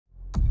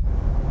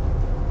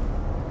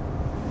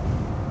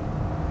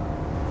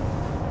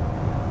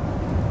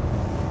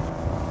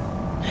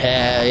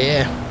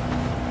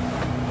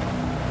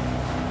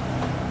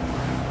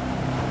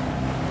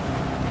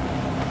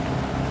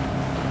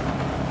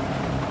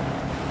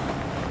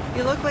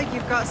You look like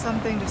you've got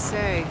something to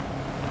say.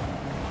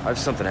 I have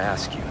something to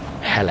ask you.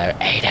 Hello,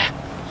 Ada.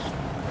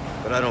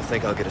 But I don't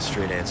think I'll get a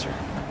straight answer.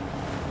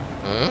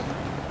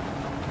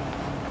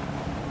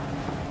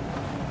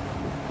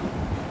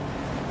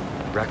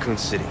 Raccoon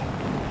City.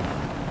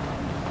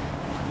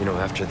 You know,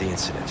 after the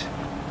incident,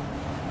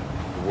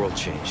 the world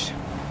changed.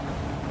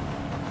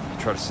 You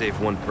try to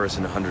save one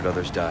person, 100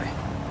 others die.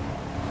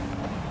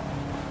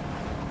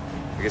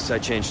 I guess I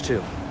changed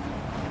too.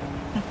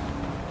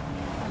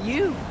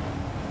 You?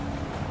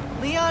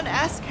 Leon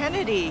S.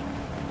 Kennedy.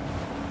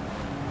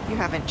 You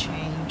haven't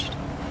changed.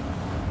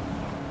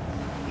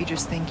 You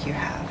just think you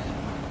have.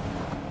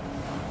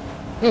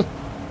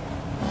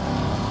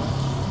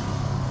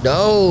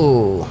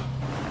 No.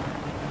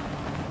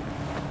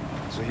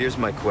 So here's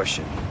my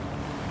question.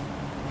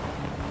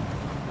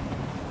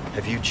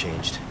 Have you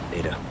changed,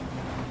 Ada?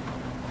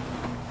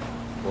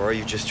 Or are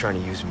you just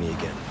trying to use me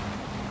again?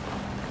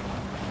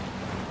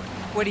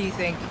 What do you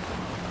think?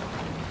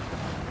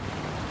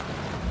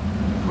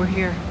 We're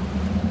here.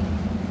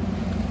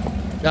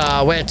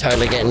 We're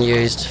totally getting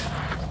used.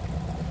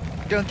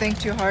 Don't think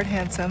too hard,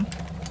 handsome.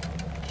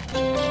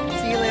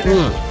 See you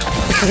later.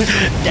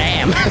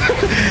 Damn.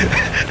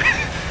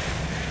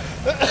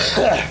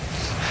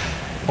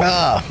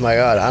 Oh my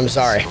god, I'm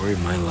sorry. Story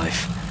of my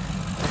life.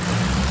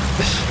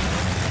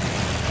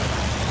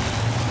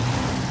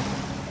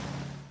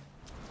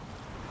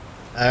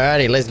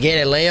 Alrighty, let's get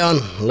it,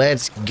 Leon.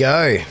 Let's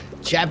go.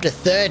 Chapter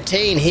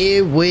 13,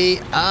 here we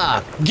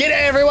are. G'day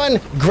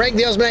everyone, Greg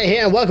the Ausminator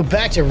here, and welcome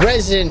back to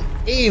Resident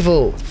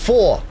Evil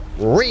 4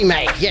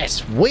 Remake.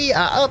 Yes, we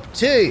are up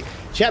to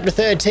Chapter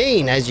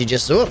 13, as you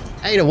just saw.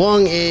 Ada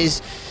Wong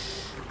is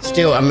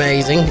still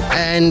amazing,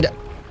 and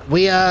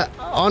we are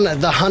on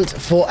the hunt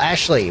for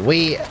Ashley.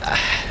 We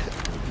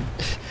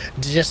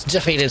just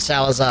defeated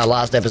Salazar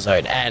last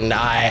episode, and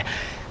I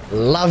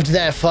loved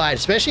that fight,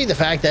 especially the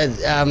fact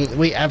that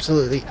we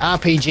absolutely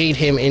RPG'd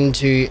him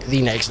into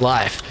the next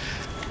life.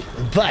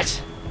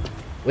 But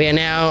we are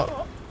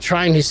now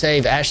trying to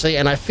save Ashley,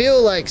 and I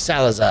feel like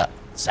Sadler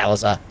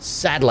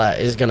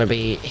is going to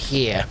be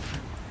here.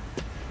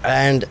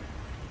 And,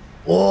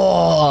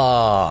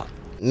 oh,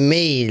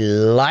 me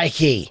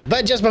likey.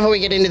 But just before we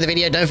get into the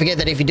video, don't forget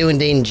that if you do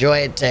indeed enjoy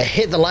it, to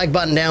hit the like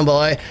button down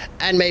below,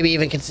 and maybe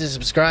even consider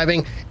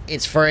subscribing.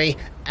 It's free,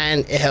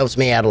 and it helps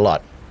me out a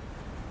lot.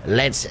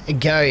 Let's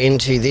go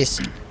into this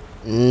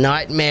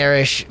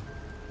nightmarish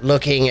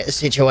looking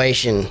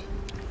situation.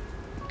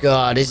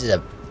 God, this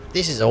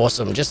is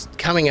awesome. Just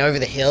coming over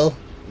the hill,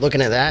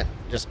 looking at that,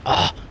 just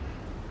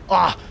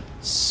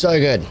so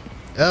good.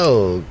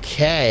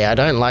 Okay, I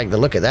don't like the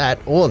look of that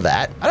or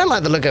that. I don't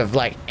like the look of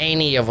like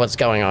any of what's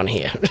going on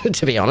here,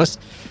 to be honest.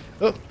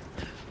 Oh.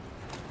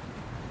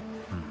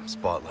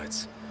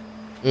 Spotlights.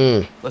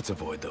 Let's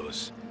avoid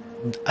those.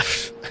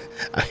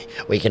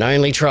 We can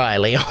only try,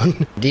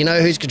 Leon. Do you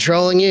know who's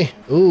controlling you?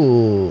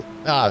 Ooh.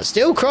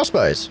 Still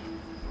crossbows.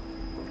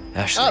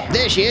 Ashley. Oh,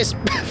 there she is.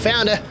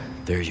 Found her.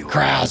 There you are.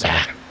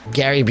 Krauser.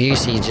 Gary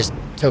Busey just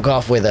took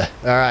off with her.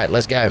 All right,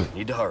 let's go.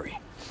 Need to hurry.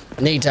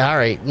 Need to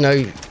hurry.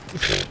 No.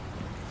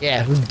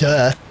 Yeah,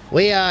 duh.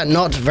 We are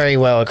not very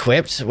well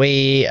equipped.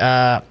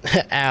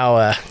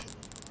 Our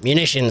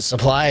munitions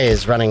supply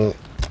is running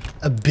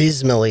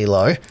abysmally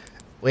low.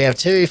 We have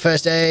 2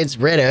 first aids,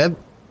 red herb,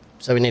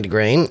 so we need a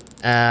green.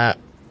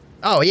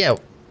 Oh yeah,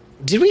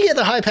 did we get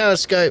the high power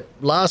scope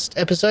last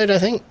episode, I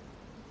think?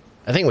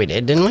 I think we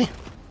did, didn't we?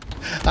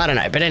 I don't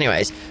know, but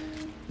anyways,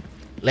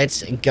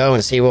 let's go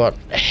and see what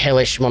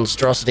hellish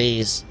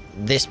monstrosities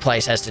this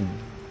place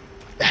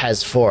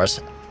has for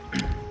us.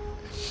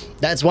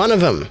 That's one of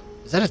them.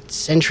 Is that a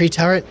sentry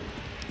turret?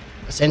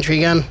 A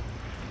sentry gun?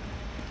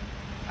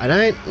 I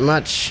don't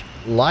much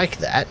like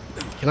that.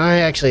 Can I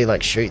actually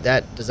like shoot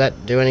that? Does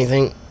that do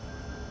anything?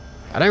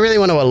 I don't really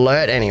want to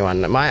alert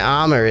anyone. My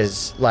armor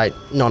is like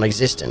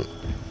non-existent.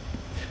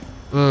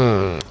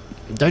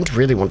 Don't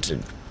really want to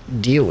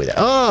deal with it.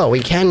 Oh,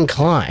 we can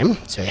climb,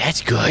 so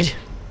that's good.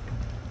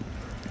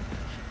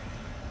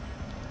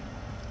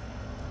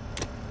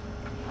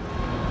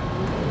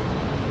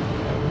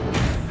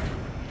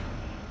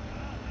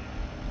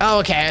 Oh,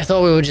 okay. I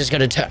thought we were just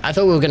gonna. I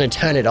thought we were gonna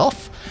turn it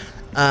off.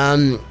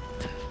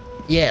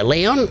 Yeah,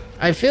 Leon.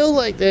 I feel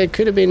like there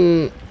could have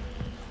been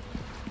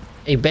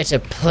a better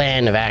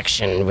plan of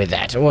action with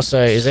that.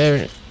 Also, is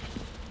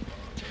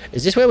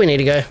this where we need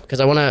to go? Because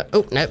I want to.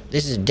 Oh no,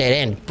 this is a dead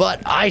end.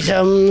 But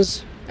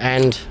items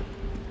and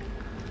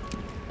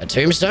a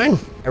tombstone,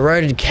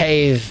 eroded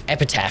cave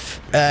epitaph,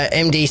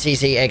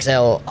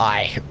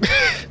 MDCCXLI.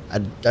 I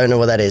don't know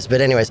what that is,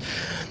 but anyways.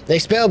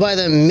 Expelled by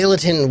the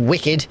militant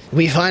wicked,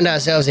 we find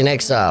ourselves in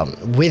exile.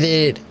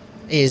 Withered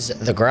is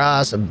the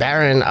grass,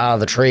 barren are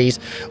the trees.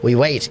 We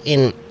wait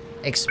in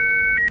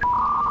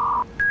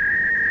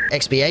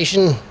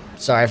expiation.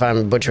 Sorry if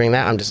I'm butchering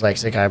that, I'm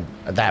dyslexic.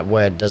 That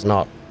word does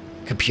not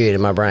compute in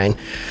my brain.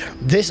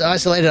 This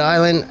isolated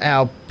island,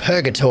 our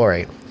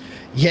purgatory.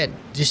 Yet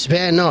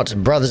despair not,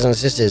 brothers and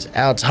sisters,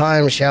 our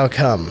time shall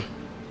come.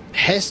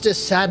 Hester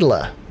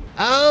Sadler.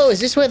 Oh, is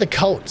this where the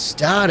cult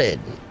started?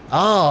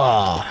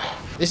 Oh,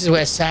 this is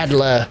where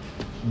Sadler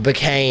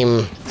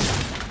became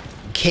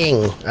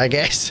king, I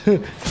guess.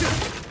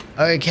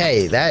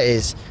 Okay, that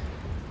is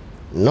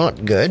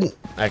not good.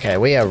 Okay,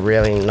 we are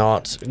really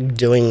not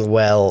doing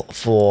well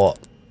for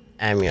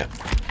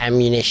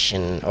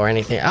ammunition or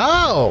anything.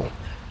 Oh!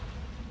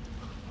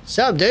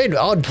 Sup, dude?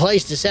 Odd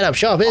place to set up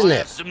shop, isn't I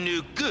have it? some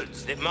new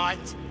goods that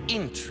might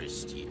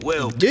interest you.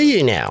 Well, Do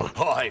you now?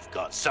 I've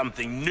got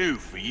something new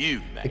for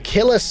you, The mate.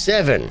 Killer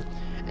 7.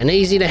 An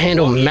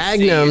easy-to-handle What you see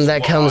Magnum is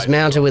that what comes I've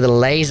mounted with a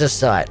laser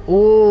sight.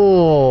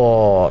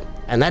 Ooh.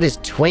 And that is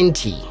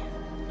 20.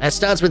 That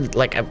starts with,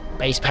 like, a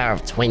base power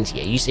of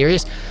 20. Are you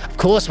serious? Of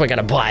course we're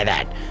gonna buy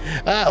that.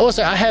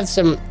 Also, I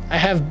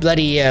have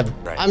bloody,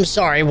 I'm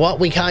sorry, what?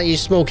 We can't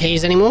use small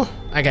keys anymore?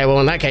 Okay, well,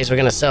 in that case, we're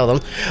gonna sell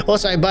them.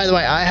 Also, by the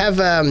way, I have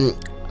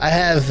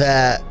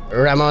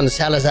Ramon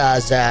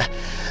Salazar's,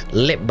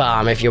 lip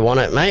balm if you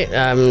want it, mate.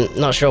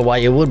 Not sure why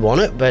you would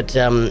want it, but,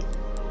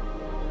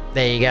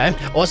 there you go.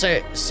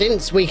 Also,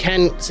 since we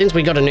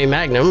got a new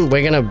Magnum,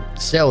 we're gonna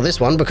sell this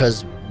one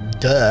because,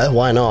 duh,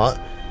 why not?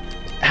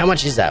 How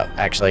much is that,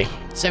 actually?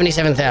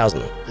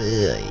 77,000.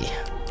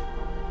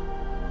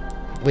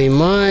 We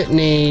might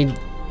need...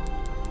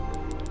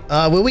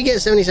 will we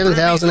get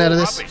 77,000 out of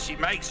this? Rubbish, it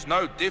makes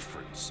no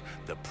difference.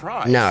 The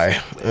price. No.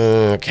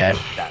 Okay.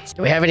 That's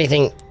Do we have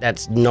anything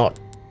that's not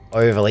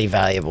overly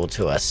valuable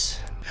to us?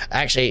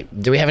 Actually,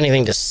 do we have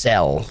anything to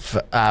sell,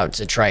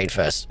 to trade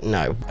first?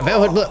 No.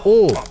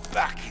 Ooh.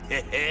 back.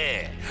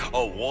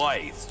 A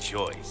wise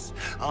choice.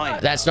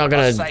 That's not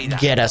going to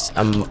get us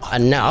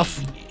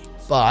enough,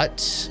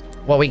 but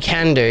what we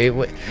can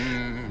do,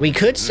 we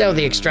could sell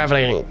the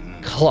extravagant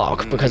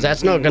clock because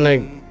that's not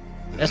going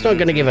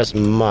to give us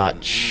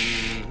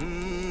much,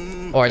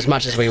 or as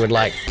much as we would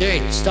like.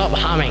 Dude, stop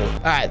humming. All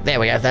right, there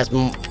we go. Is that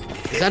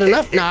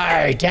enough?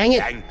 No, dang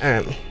it.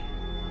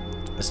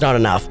 It's not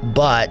enough,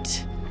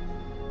 but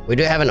we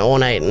do have an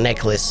ornate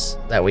necklace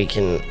that we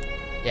can.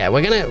 Yeah,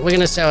 we're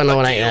gonna sell an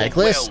ornate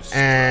necklace,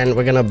 and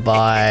we're gonna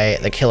buy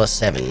the Killer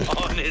 7.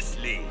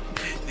 Honestly,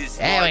 this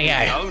There we might be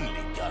go. the only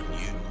gun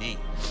you need.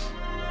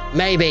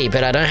 Maybe,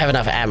 but I don't have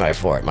enough ammo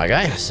for it, my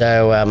guy.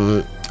 So,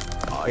 we're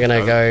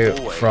gonna go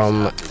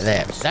from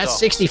there. That's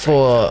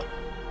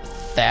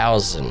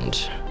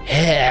 64,000.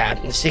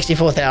 Yeah,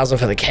 64,000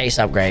 for the case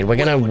upgrade. We're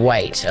gonna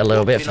wait a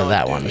little bit for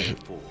that one. I'm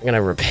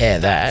gonna repair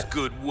that.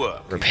 Good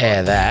work.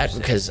 Repair that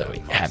because we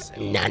have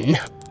none.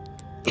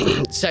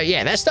 So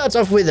yeah, that starts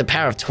off with a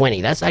power of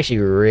 20. That's actually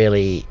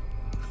really,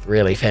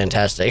 really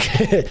fantastic.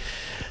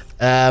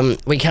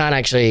 We can't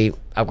actually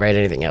upgrade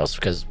anything else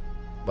because,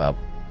 well,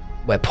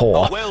 we're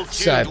poor. A well-tuned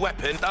So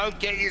weapon. Don't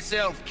get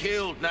yourself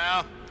killed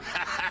now.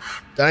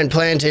 don't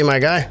plan to, my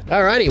guy.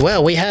 Alrighty,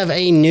 well, we have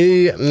a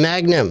new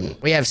Magnum.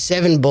 We have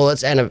 7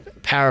 bullets and a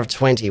power of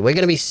 20. We're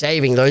gonna be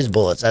saving those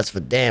bullets. That's for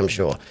damn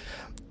sure.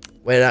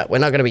 We're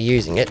not gonna be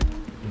using it,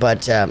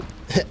 but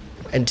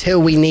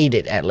until we need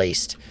it, at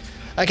least.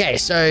 Okay,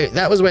 so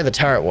that was where the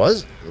turret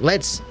was.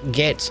 Let's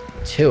get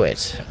to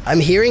it. I'm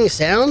hearing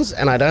sounds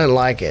and I don't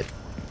like it.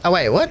 Oh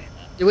wait, what?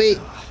 Do we?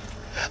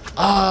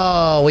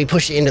 Oh, we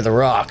push it into the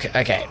rock.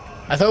 Okay.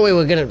 I thought we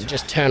were gonna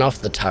just turn off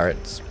the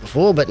turrets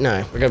before, but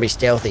no, we're gonna be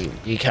stealthy.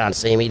 You can't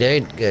see me,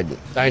 dude. Good.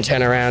 Don't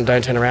turn around,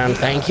 don't turn around.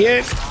 Thank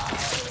you.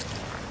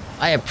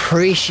 I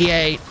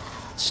appreciate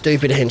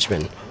stupid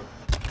henchmen.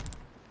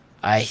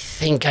 I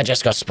think I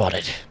just got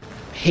spotted.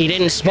 He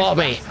didn't spot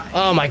me.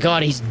 Oh my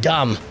god, he's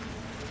dumb.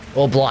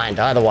 Or blind,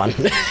 either one.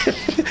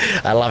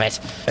 I love it.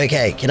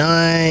 Okay, can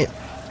I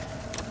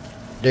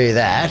do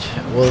that?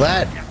 Will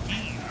that...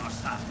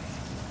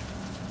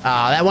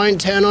 Ah, that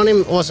won't turn on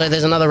him. Also,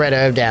 there's another red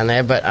herb down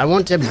there, but I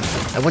want the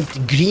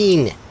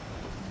green.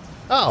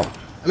 Oh,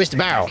 I missed a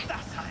barrel.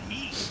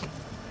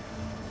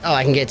 Oh,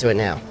 I can get to it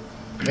now.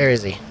 Where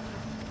is he?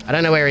 I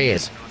don't know where he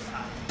is.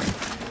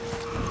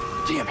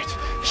 Damn it.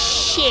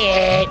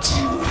 Shit!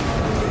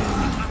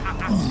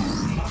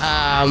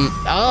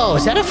 Oh,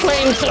 is that a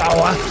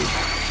flamethrower?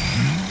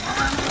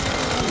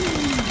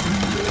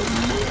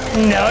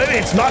 No,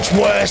 it's much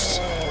worse.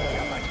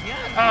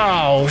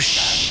 Oh,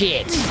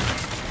 shit.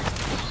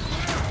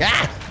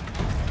 Ah!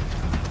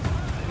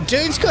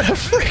 Dude's got a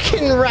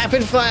freaking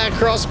rapid-fire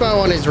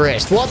crossbow on his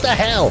wrist. What the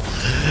hell?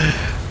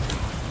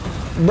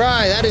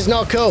 Bro, that is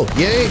not cool.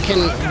 You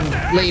can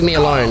leave me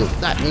alone.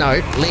 No,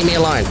 leave me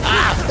alone.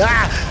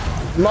 Ah!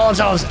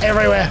 Molotovs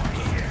everywhere.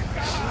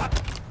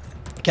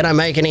 Can I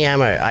make any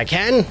ammo? I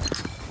can.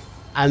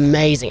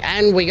 Amazing.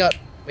 And we got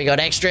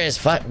extras.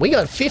 We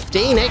got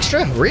 15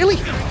 extra? Really?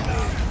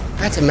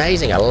 That's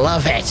amazing. I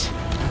love it.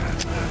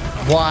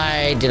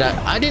 Why did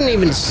I didn't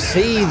even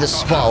see the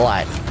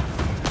spotlight.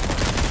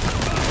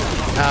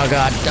 Oh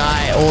god,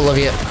 die, all of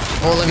you.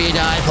 All of you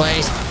die,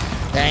 please.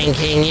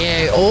 Thanking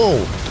you.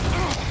 Oh.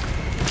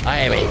 I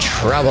am in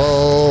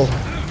trouble.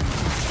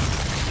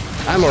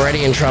 I'm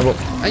already in trouble.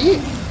 Are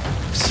you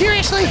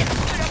seriously?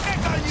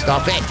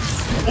 Stop it.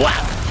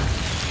 Wow.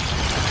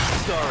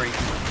 Sorry.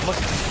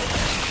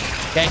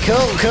 Okay,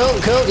 cool.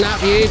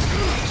 Not you.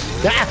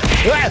 Ah.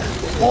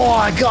 Oh,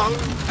 I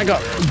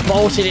got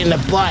bolted in the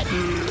butt.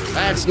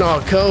 That's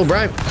not cool,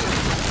 bro.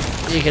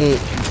 You can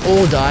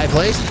all die,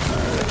 please.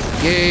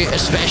 You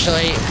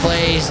especially,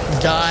 please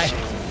die.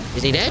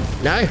 Is he dead?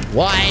 No?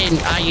 Why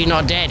are you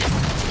not dead?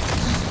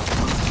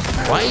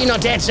 Why are you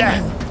not dead, sir?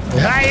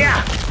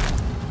 Hiya!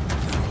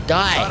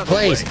 Die,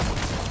 please.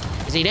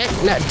 Is he dead?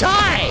 No,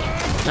 die!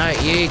 No,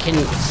 you can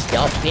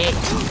stop it.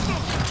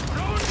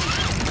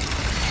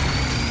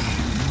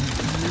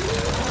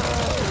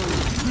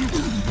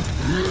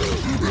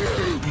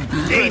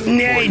 Eat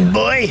nade,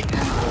 boy!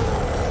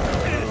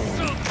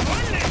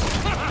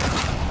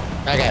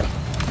 Okay.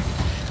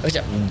 What's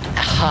up?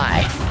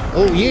 Hi.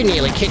 Oh, you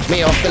nearly kicked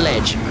me off the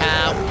ledge.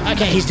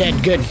 Okay, he's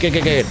dead. Good.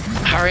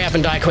 Hurry up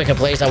and die quicker,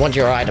 please. I want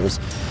your items.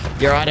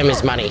 Your item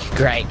is money.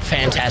 Great.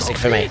 Fantastic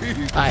for me.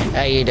 Hi,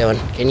 how you doing?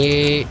 Can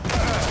you...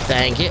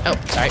 Thank you. Oh,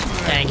 sorry.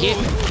 Thank you.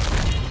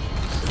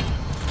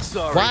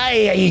 Sorry.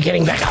 Why are you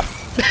getting back up?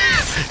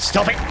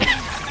 Stop it.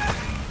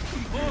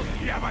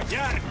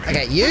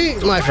 Okay, you,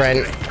 my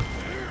friend...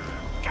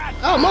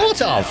 Oh,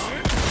 Molotov.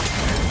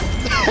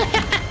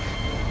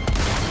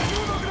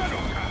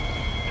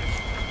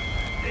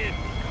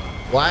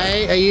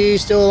 Why are you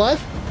still alive?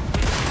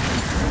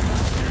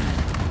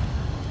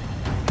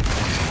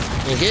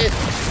 Thank you.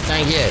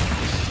 Thank you.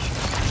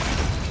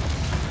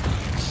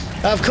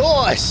 Of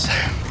course.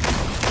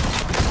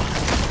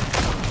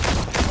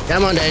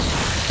 Come on, dude.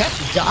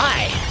 Can't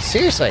die.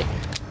 Seriously.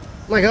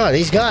 Oh my god,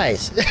 these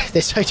guys.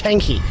 They're so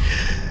tanky.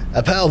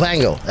 A pearl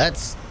bangle.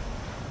 That's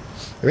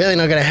really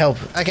not going to help.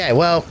 Okay,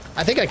 well,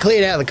 I think I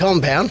cleared out the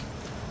compound.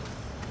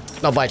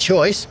 Not by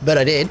choice, but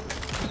I did.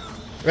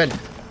 Red.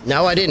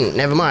 No, I didn't.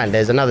 Never mind.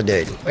 There's another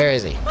dude. Where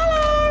is he?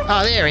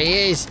 Oh, there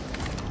he is.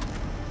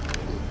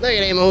 Look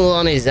at him all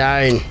on his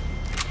own.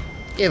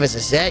 Give us a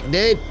sec,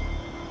 dude.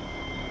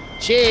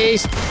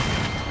 Cheers.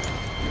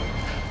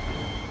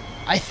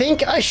 I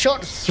think I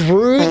shot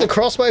through the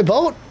crossbow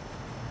bolt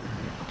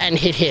and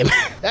hit him.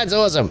 That's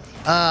awesome.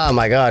 Oh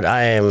my god,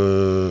 I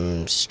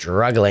am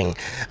struggling.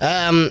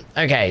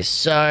 Okay,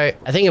 so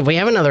I think if we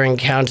have another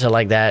encounter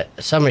like that,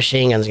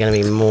 submachine gun's gonna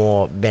be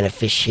more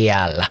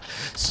beneficial.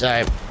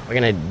 So we're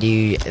gonna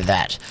do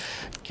that.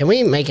 Can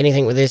we make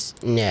anything with this?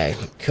 No.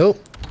 Cool.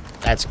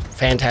 That's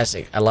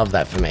fantastic. I love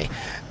that for me.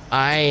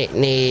 I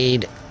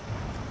need...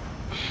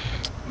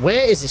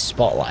 Where is this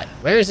spotlight?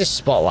 Where is this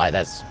spotlight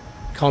that's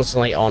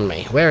constantly on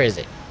me? Where is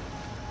it?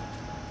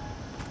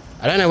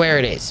 I don't know where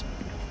it is.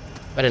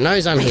 But it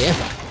knows I'm here.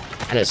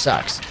 And it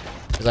sucks.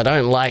 Because I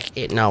don't like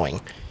it knowing.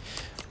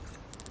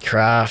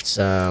 Craft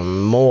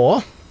some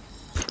more.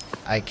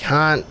 I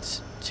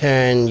can't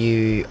turn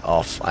you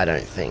off, I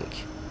don't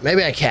think.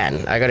 Maybe I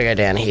can. I gotta go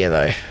down here,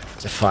 though,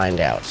 to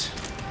find out.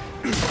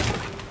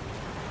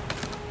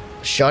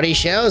 Shoddy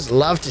shells?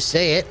 Love to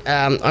see it.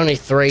 Only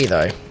 3,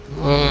 though.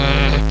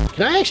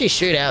 Can I actually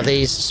shoot out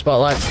these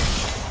spotlights?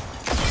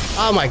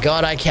 Oh my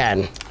god, I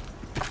can.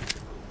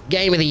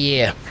 Game of the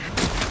year.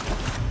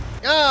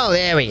 Oh,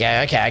 there we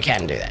go. Okay, I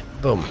can do that.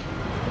 Boom.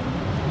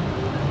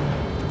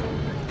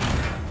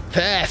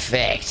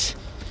 Perfect.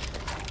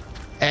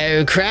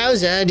 Oh,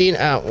 Krauser, do you...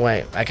 Oh,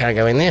 wait. I can't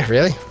go in there,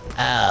 really?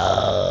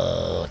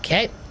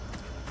 Okay.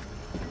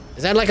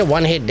 Is that like a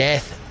one-hit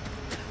death?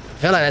 I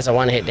feel like that's a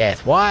one-hit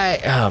death.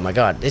 Why? Oh, my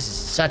God. This is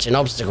such an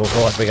obstacle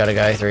course we got to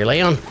go through,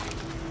 Leon.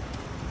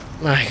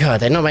 My God,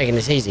 they're not making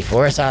this easy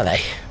for us, are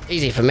they?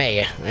 Easy for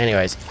me.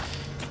 Anyways.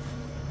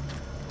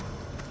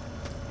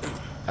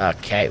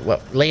 Okay,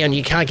 well, Leon,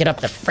 you can't get up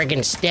the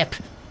friggin' step.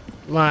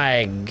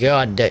 My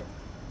God, dude.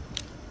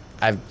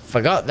 I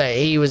forgot that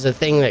he was a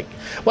thing that...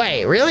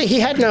 Wait, really?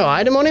 He had no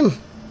item on him?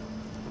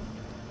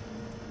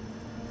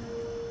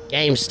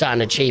 Game's starting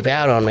to cheap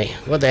out on me.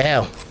 What the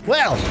hell?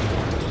 Well,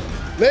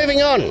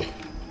 moving on.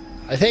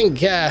 I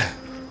think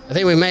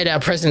we made our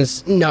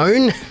presence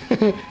known.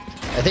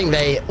 I think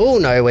they all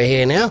know we're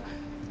here now.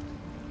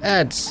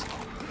 That's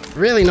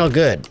really not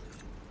good.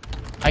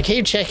 I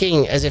keep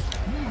checking as if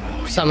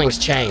something's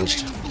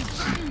changed.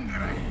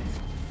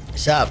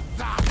 What's up?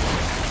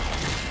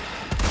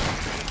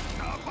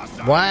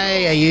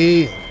 Why are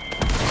you...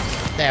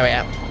 There we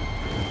are.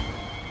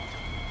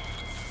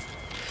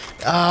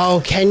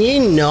 Oh, can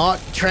you not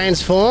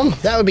transform?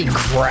 That would be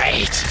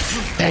great.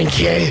 Thank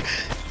you.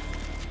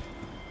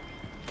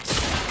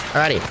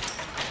 Alrighty.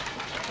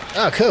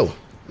 Oh, cool.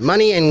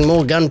 Money and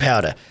more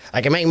gunpowder.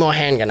 I can make more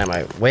handgun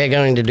ammo. We're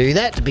going to do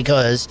that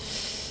because...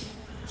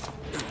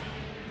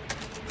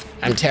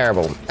 I'm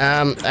terrible.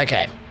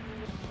 Okay.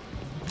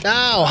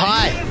 Oh,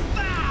 hi.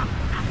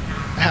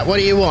 What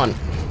do you want?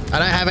 I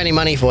don't have any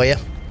money for you.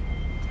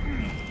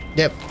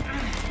 Yep.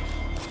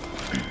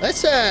 Let's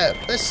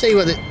see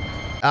what the...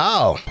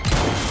 Oh.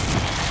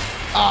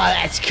 Oh,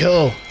 that's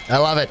cool. I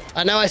love it.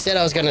 I know I said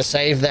I was going to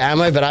save the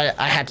ammo, but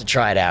I had to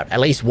try it out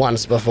at least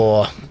once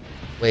before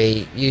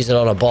we use it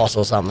on a boss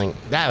or something.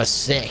 That was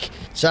sick.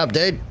 What's up,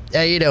 dude?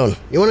 How you doing?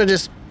 You want to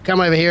just come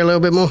over here a little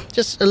bit more?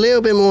 Just a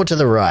little bit more to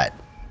the right.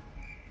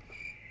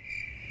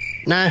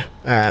 No?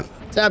 Alright.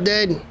 What's up,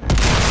 dude?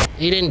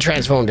 He didn't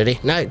transform, did he?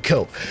 No?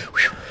 Cool.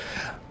 Whew.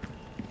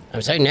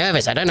 I'm so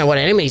nervous. I don't know what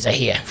enemies are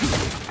here.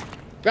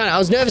 Right, I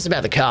was nervous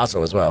about the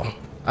castle as well.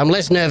 I'm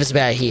less nervous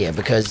about here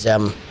because, I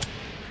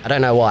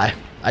don't know why.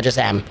 I just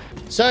am.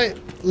 So,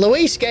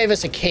 Luis gave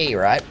us a key,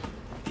 right?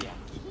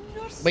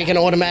 We can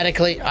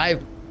automatically... I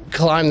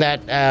climbed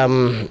that,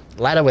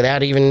 ladder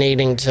without even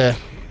needing to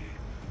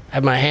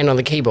have my hand on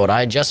the keyboard.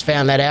 I just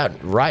found that out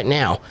right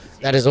now.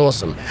 That is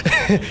awesome.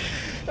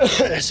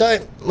 So,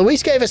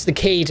 Luis gave us the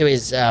key to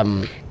his,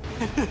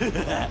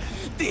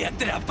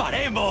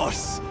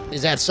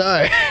 Is that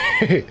so?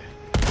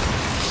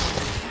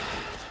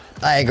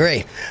 I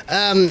agree.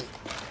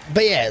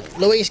 But yeah,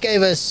 Luis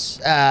gave us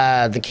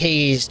the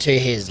keys to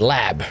his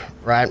lab,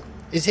 right?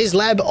 Is his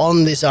lab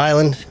on this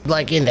island?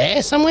 Like in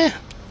there somewhere?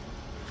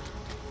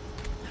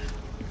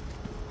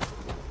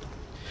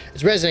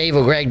 It's Resident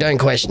Evil, Greg, don't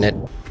question it.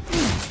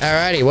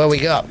 Alrighty, what we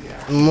got?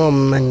 More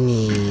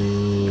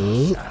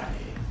money.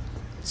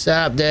 What's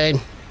up,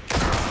 dude?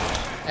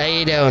 How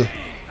you doing?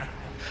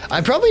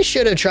 I probably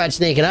should have tried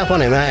sneaking up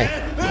on him, eh?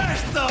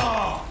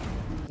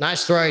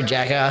 Nice throw,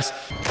 jackass.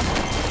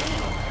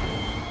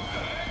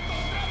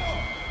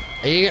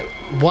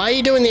 Why are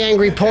you doing the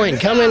angry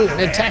point? Come and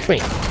attack me.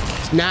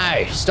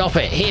 No, stop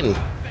it. Him.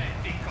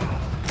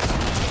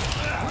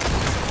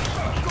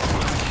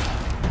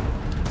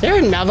 Is there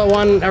another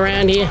one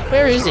around here?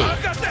 Where is he?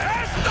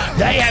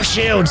 They have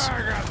shields.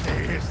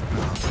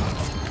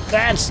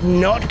 That's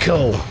not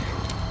cool.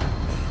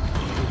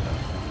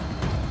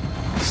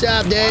 What's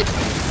up, dude?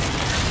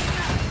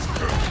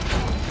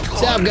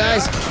 What's up,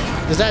 guys?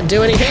 Does that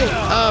do anything?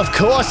 Oh, of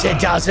course it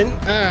doesn't.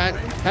 Alright.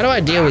 How do I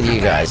deal with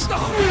you guys?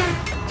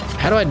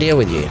 How do I deal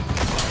with you?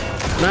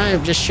 Can I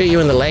just shoot you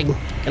in the leg?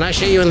 Can I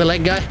shoot you in the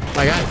leg, guy?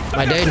 My guy?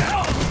 My dude?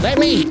 Let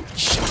me... You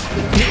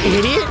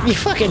idiot! You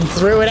fucking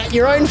threw it at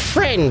your own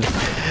friend!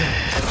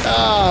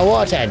 Oh,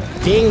 what a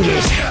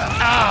dingus.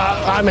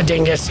 Oh, I'm a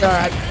dingus.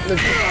 Alright.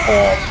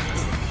 Oh.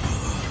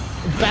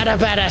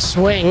 Batter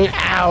swing.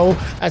 Ow.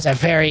 That's a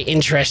very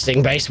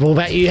interesting baseball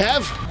bat you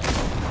have.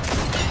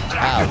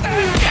 Oh,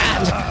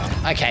 God.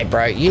 Okay,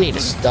 bro. You need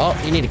to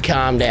stop. You need to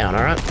calm down,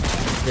 alright?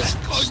 Just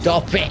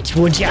stop it,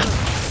 would ya?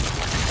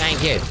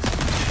 Thank you.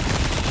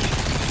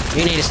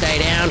 You need to stay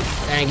down.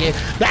 Thank you.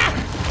 Ah!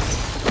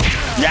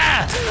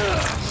 Ah!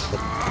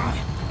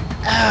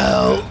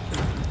 Oh.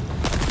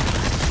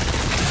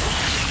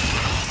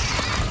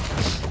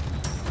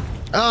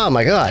 Oh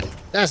my god.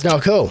 That's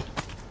not cool.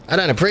 I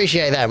don't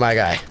appreciate that, my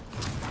guy.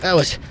 That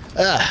was...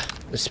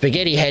 the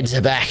spaghetti heads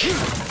are back.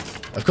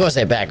 Of course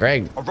they're back,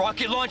 Greg. A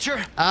rocket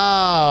launcher?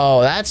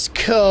 Oh, that's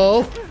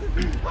cool.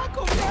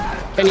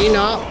 Can you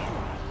not?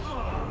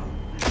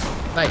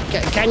 Like,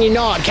 can you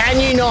not? Can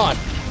you not?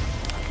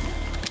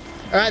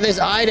 Alright, there's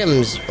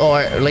items. Or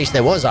at least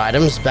there was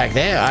items back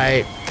there.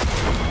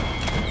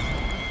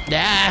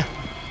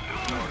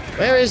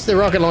 Where is the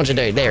rocket launcher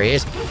dude? There he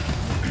is.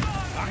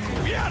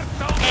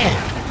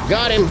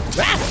 Got him.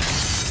 Ah!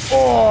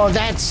 Oh,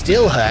 that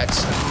still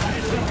hurts.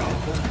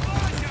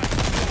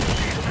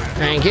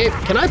 Thank you.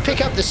 Can I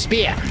pick up the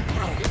spear?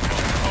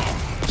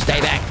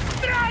 Stay back.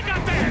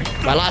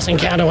 My last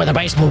encounter with a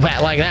baseball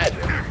bat like that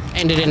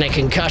ended in a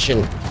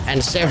concussion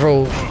and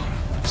several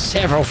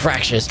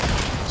fractures.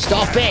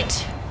 Stop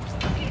it!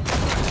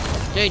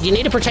 Dude, you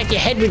need to protect your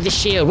head with the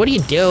shield. What are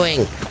you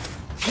doing?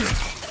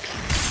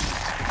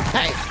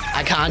 Hey,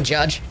 I can't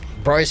judge.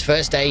 Bro's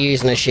first day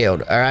using a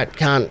shield, alright?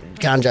 Can't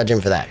judge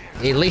him for that.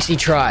 At least he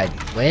tried.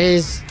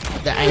 Where's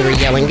the angry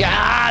yelling?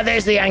 Ah,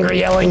 there's the angry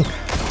yelling!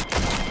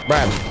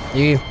 Bro,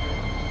 you...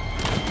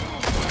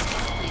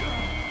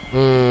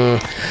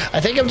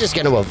 I think I'm just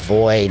going to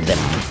avoid them.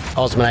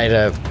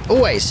 Ausminator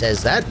always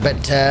says that,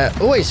 but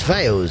always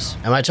fails.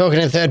 Am I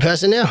talking in third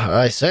person now?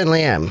 I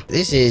certainly am.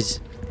 This is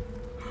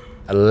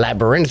a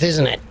labyrinth,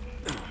 isn't it?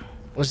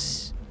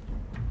 Does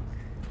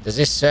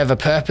this serve a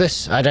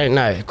purpose? I don't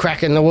know.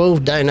 Crack in the wall?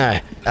 Don't know.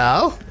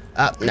 Oh?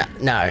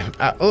 No.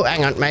 Oh,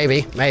 hang on.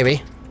 Maybe.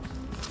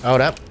 Hold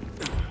up.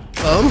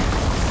 Boom.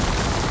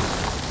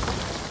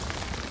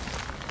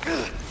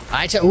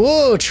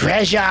 Ooh,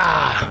 treasure!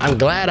 I'm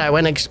glad I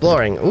went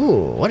exploring.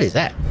 Ooh, what is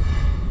that?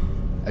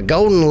 A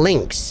golden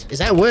lynx. Is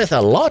that worth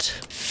a lot?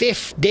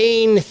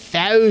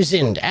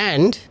 15,000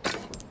 and...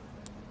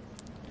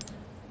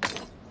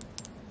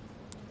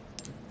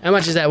 How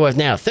much is that worth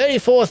now?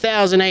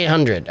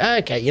 34,800.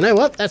 Okay, you know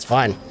what? That's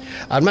fine.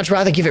 I'd much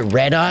rather give it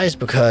red eyes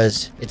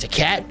because it's a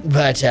cat,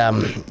 but, you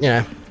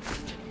know.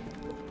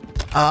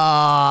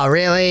 Oh,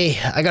 really?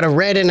 I got a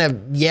red and a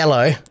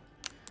yellow.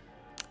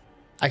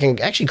 I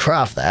can actually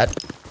craft that.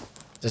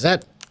 Does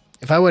that...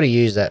 If I were to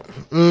use that...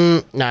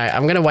 no,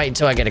 I'm going to wait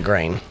until I get a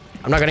green.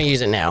 I'm not going to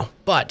use it now.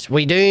 But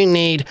we do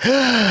need...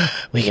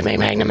 we can make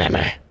magnum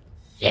ammo.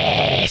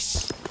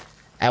 Yes!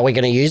 Are we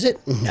going to use it?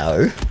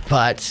 No.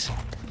 But,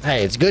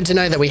 hey, it's good to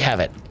know that we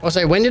have it.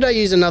 Also, when did I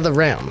use another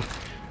round?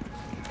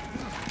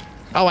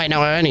 Oh, wait,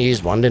 no, I only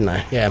used one, didn't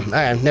I? Yeah,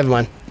 alright, never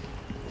mind.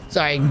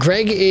 Sorry,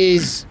 Greg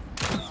is...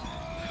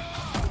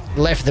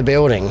 left the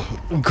building.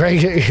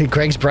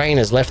 Greg's brain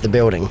has left the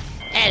building.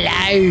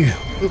 Hello!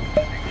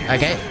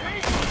 Okay.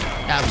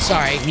 I'm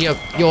sorry, you're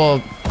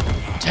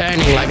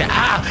turning like that.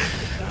 Ah!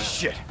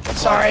 Shit.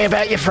 Sorry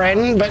about your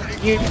friend, but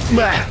you...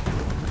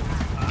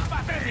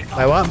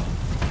 Wait, what?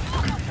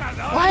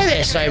 Why are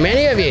there so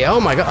many of you? Oh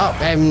my god.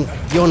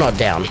 Oh, you're not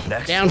down.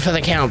 Next. Down for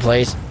the count,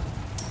 please.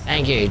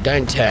 Thank you.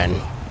 Don't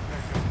turn.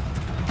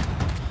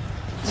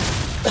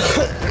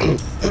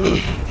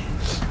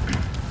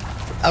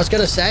 I was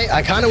gonna say,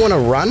 I kind of want to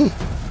run.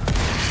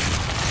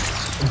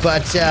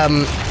 But,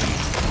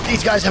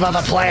 these guys have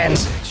other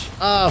plans.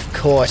 Of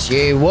course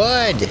you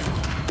would.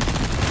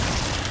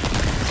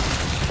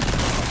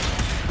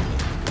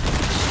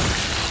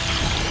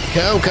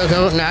 Cool.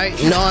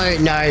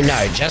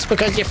 No. Just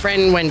because your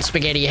friend went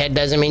spaghetti head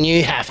doesn't mean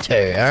you have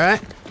to,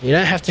 alright? You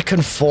don't have to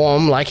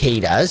conform like he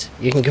does.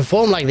 You can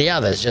conform like the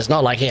others, just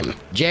not like him.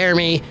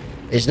 Jeremy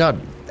is not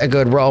a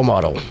good role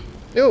model.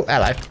 Ooh,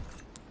 hello.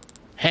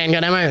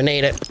 Handgun ammo,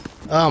 need it.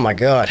 Oh my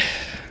god.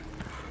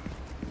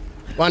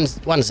 One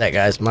sec,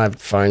 guys. My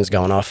phone's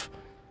going off.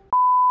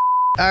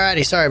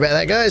 Alrighty, sorry about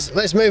that, guys.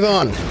 Let's move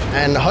on.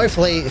 And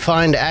hopefully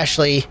find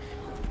Ashley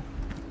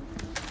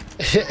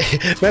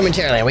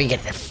momentarily. We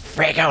get the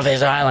frick off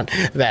this island.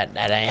 But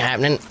that ain't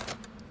happening.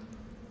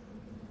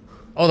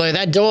 Although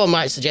that door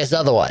might suggest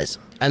otherwise.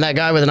 And that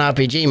guy with an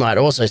RPG might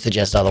also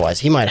suggest otherwise.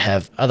 He might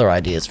have other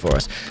ideas for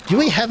us. Do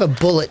we have a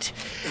bullet?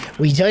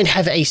 We don't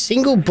have a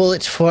single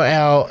bullet for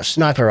our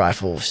sniper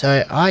rifle.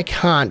 So I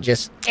can't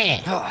just...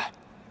 I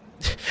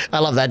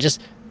love that.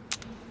 Just...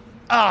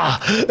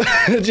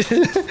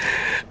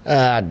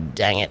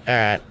 dang it.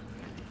 Alright.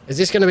 Is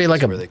this going to be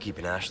like Where they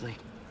keeping Ashley?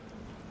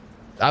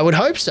 I would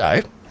hope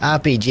so.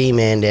 RPG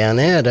man down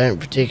there. I don't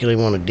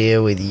particularly want to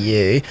deal with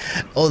you.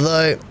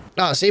 Although...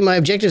 Oh, see, my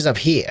objective's up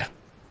here.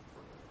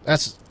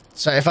 That's...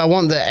 So if I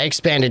want the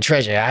expanded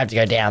treasure, I have to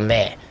go down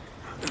there.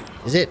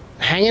 Is it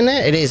hanging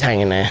there? It is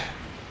hanging there.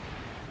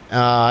 Oh,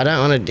 I don't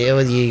want to deal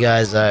with you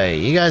guys, though.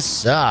 You guys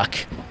suck.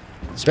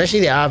 Especially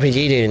the RPG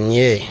dude and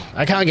you.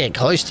 I can't get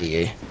close to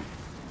you.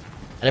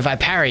 And if I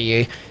parry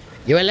you,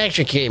 you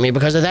electrocute me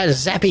because of that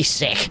zappy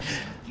stick.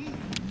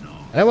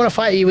 I don't want to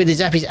fight you with the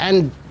zappies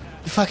and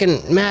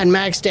fucking Mad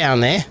Max down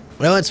there.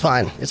 No, it's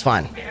fine. It's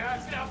fine.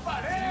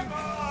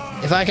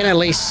 If I can at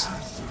least...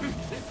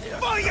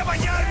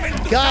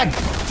 God!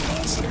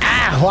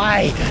 Ah,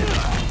 why?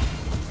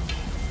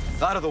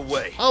 Out of the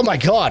way. Oh my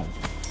god.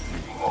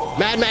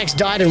 Mad Max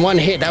died in one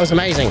hit. That was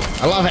amazing.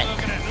 I love it.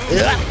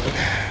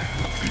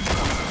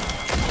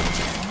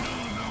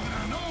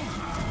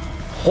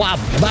 Wha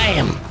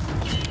bam.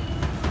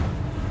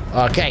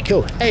 Okay,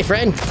 cool. Hey,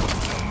 friend.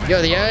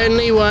 You're the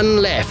only one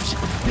left.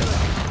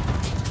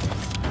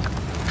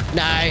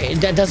 No,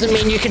 that doesn't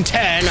mean you can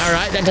turn,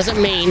 alright? That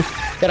doesn't mean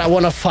that I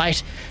want to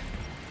fight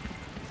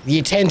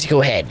the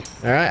tentacle head,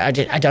 alright?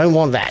 I don't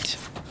want that.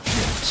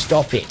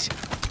 Stop it.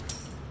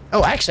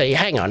 Oh, actually,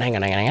 hang on.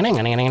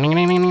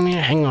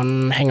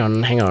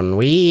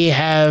 We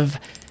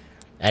have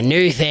a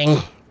new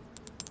thing.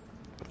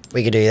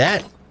 We could do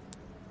that.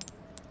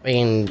 We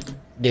can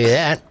do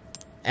that.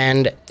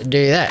 And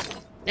do that.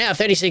 Now,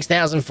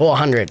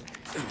 36,400.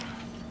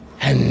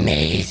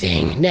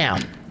 Amazing. Now,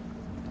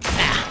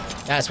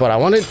 that's what I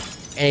wanted.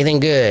 Anything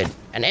good?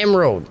 An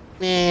emerald.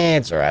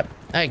 It's alright.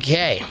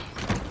 Okay.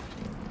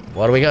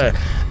 What do we got?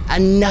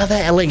 Another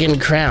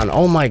elegant crown.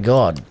 Oh my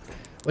god.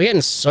 We're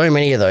getting so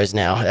many of those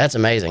now. That's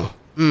amazing.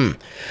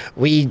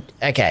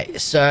 Okay,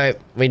 so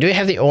we do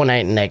have the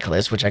ornate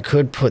necklace, which I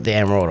could put the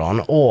emerald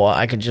on, or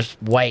I could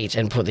just wait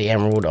and put the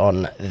emerald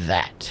on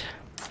that.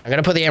 I'm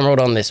gonna put the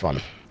emerald on this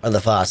one, on the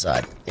far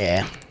side.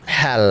 Yeah.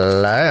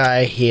 Hello,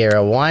 I hear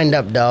a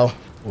wind-up doll.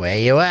 Where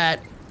you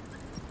at?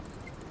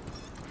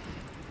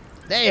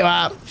 There you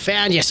are.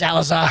 Found you,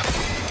 Salazar.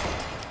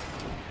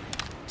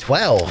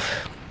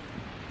 12.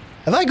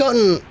 Have I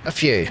gotten a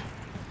few?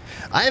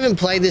 I haven't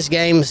played this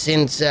game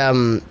since,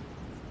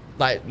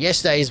 like,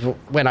 yesterday's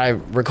when I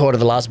recorded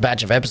the last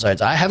batch of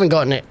episodes. I haven't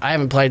gotten it. I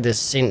haven't played this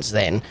since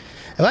then.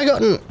 Have I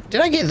gotten...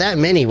 Did I get that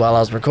many while I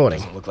was recording?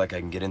 Doesn't look like I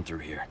can get in through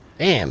here.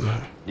 Damn.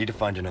 Need to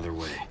find another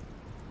way.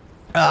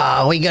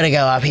 Oh, we gotta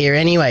go up here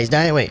anyways,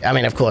 don't we? I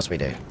mean, of course we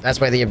do. That's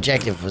where the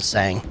objective was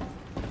saying.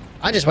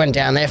 I just went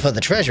down there for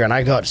the treasure and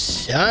I got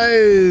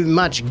so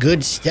much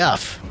good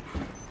stuff.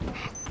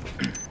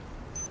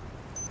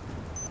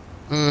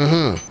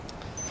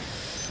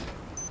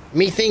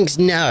 Methinks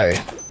no.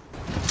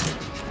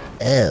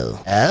 Oh.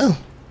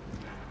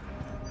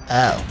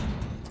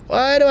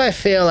 Why do I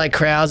feel like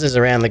Krauser's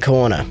around the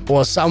corner?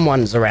 Or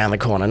someone's around the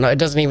corner. No, it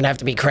doesn't even have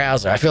to be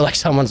Krauser. I feel like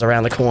someone's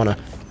around the corner.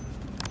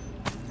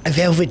 A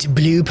velvet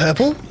blue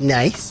purple?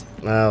 Nice.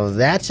 Oh,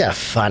 that's a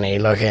funny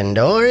looking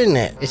door, isn't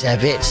it? It's a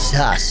bit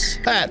sus.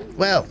 Alright,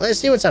 well, let's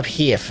see what's up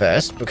here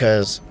first,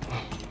 because...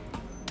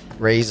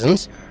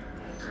 reasons.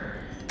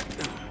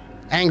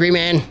 Angry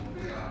man.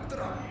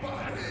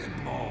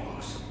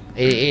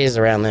 He is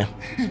around there.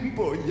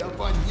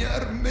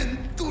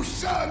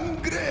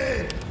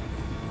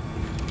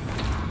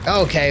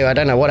 Okay, I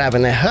don't know what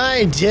happened there.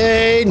 Hi,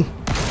 dude.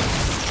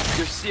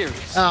 You're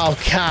serious? Oh,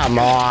 come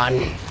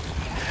on.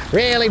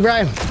 Really,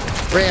 bro?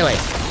 Really?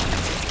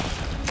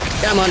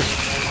 Come on.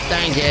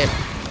 Thank you.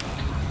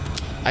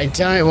 I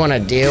don't want to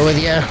deal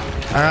with you.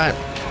 Alright.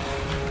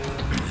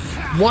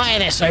 Why are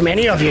there so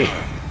many of you?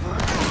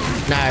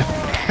 No.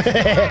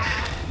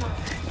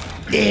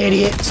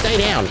 Idiot. Stay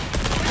down.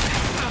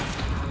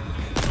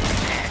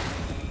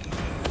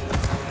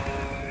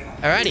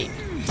 Alrighty.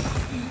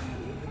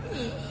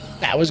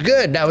 That was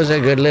good. That was a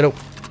good little...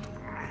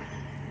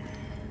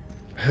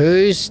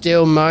 Who's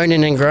still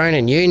moaning and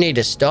groaning? You need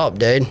to stop,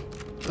 dude.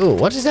 Ooh,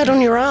 what is that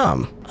on your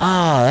arm?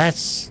 Oh,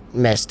 that's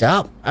messed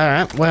up.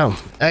 Alright, well.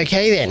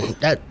 Okay then.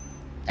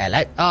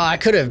 Hello? Oh, I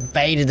could have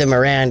baited them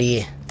around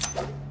here.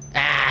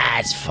 Ah,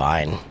 it's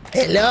fine.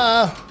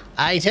 Hello.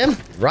 Item.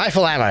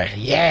 Rifle ammo.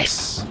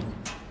 Yes.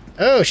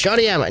 Oh,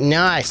 shotty ammo.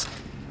 Nice.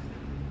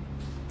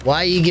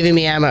 Why are you giving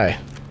me ammo?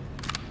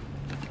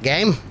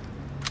 Game?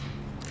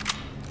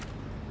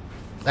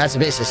 That's a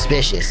bit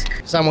suspicious.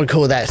 Some would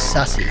call that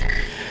sussy.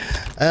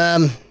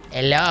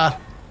 Hello?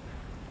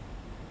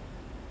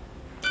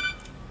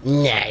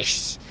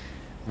 Nice.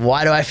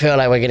 Why do I feel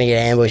like we're gonna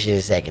get ambushed in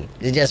a second?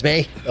 Is it just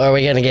me? Or are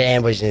we gonna get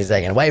ambushed in a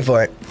second? Wait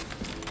for it.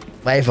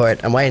 Wait for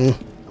it. I'm waiting.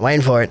 I'm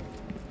waiting for it.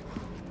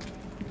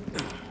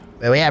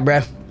 Where we at,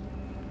 bro?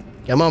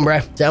 Come on, bro.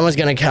 Someone's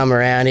gonna come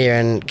around here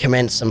and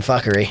commence some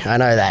fuckery. I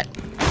know that.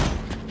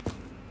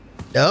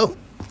 Oh.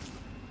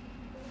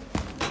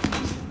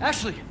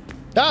 Ashley!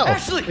 Oh,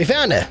 Ashley! we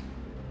found her.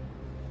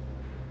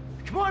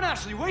 Come on,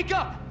 Ashley, wake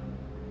up!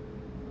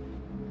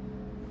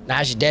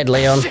 Nah, she's dead,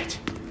 Leon. Shit!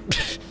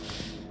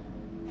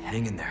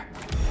 Hang in there.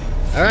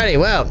 Alrighty,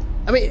 well,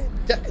 I mean,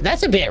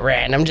 that's a bit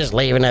random, just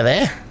leaving her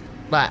there.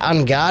 Like,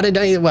 unguarded,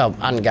 don't you? Well,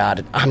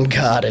 unguarded,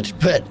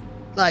 but,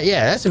 like,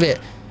 yeah, that's a bit...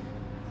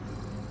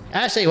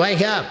 Ashley,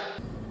 wake up!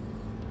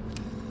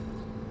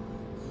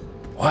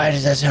 Why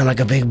does that sound like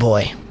a big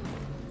boy?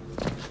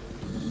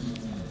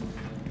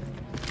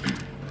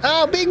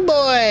 Oh, big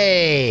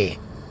boy!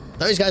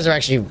 Those guys are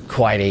actually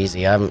quite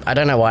easy. I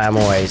don't know why I'm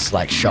always,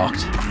 like,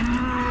 shocked.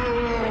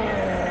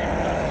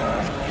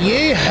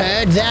 You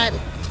heard that?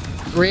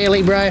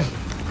 Really, bro?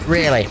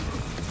 Really?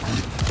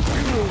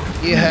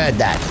 You heard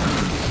that.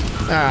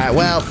 Alright,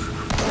 well...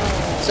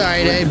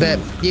 Sorry, dude, but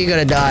you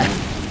gotta die.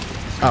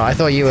 Oh, I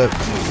thought you were...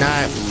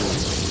 No.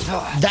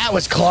 That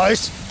was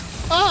close.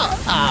 Oh,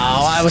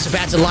 I was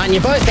about to line you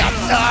both up.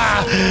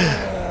 Ah.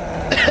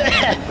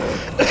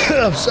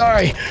 I'm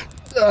sorry.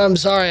 I'm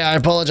sorry, I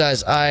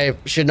apologize. I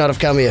should not have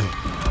come here.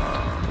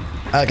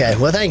 Okay,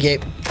 well, thank you.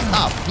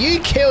 Oh,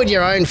 you killed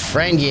your own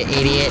friend, you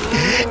idiot.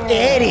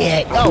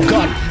 Idiot. Oh,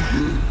 God.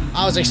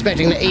 I was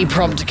expecting the E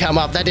prompt to come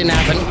up. That didn't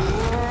happen.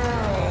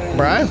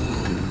 Bro?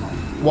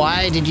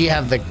 Why did you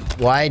have the...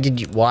 Why did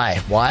you do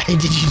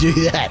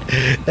that?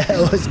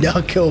 That was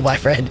not cool, my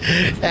friend.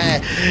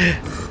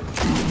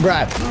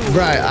 Bro,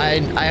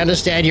 I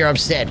understand you're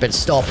upset, but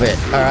stop it,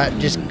 alright?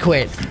 Just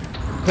quit.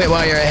 Quit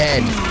while you're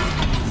ahead.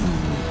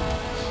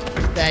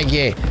 Thank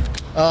you.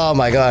 Oh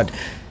my god.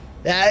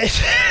 That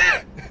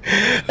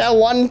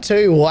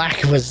 1-2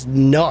 whack was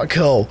not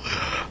cool.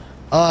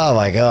 Oh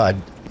my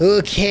god.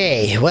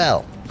 Okay,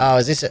 well. Oh,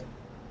 is this a...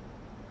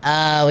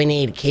 Oh, we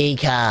need a key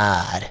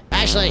card.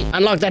 Ashley,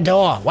 unlock the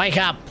door. Wake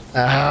up.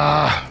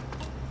 I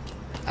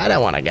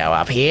don't want to go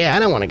up here. I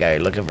don't want to go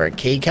looking for a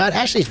key card.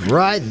 Ashley's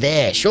right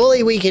there.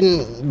 Surely we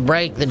can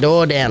break the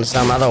door down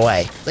some other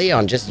way.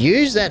 Leon, just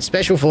use that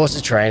Special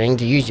Forces training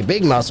to use your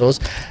big muscles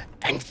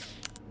and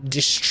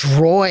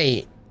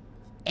destroy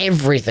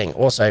everything.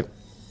 Also,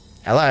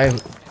 hello.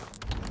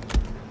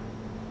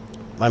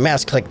 My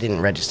mouse click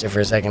didn't register for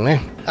a second there.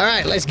 All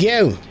right, let's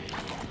go.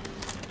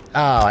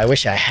 Oh, I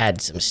wish I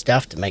had some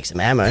stuff to make some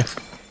ammo.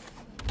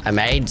 I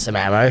made some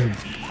ammo.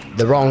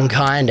 The wrong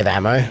kind of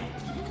ammo.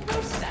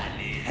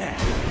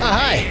 Oh,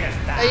 hi.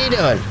 How you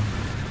doing?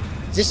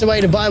 Is this the way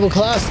to Bible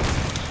class?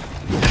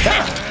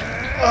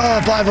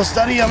 Oh, Bible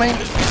study, I mean.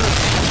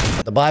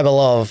 The Bible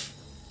of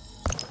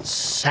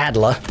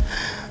Sadler.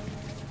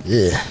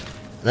 Ugh.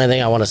 I don't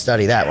think I want to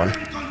study that one.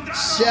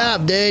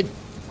 Sup, dude?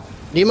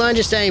 Do you mind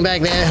just staying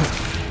back there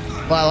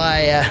while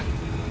I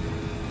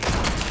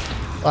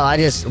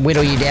just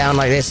whittle you down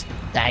like this?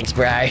 Thanks,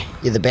 bro.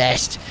 You're the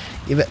best.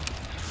 You're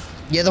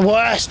the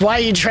worst. Why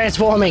are you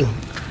transforming?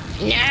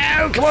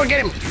 No, come on,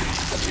 get him.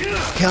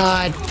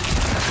 God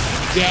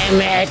damn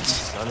it.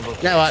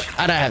 You know what?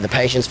 I don't have the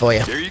patience for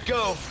you. There you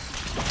go.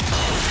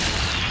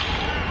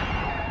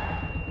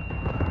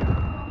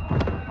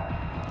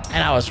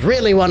 And I was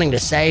really wanting to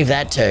save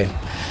that too.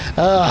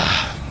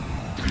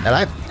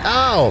 Hello?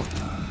 Oh,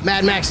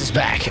 Mad Max is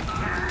back.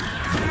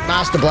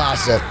 Master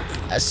Blaster.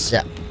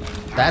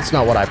 That's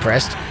not what I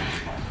pressed.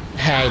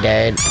 Hey,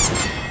 dude.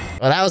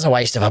 Well, that was a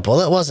waste of a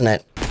bullet, wasn't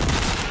it?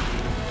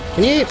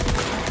 Can you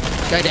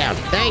go down?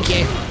 Thank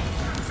you.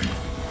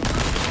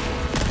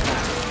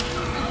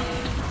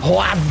 Oh,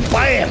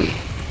 bam!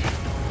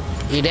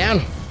 You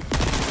down?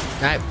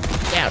 No,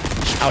 down.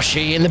 I'll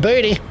shoot you in the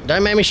booty.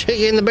 Don't make me shoot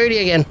you in the booty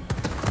again.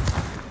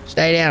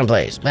 Stay down,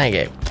 please. Thank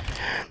you.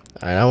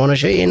 I don't want to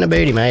shoot you in the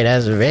booty, mate.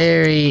 That's a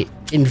very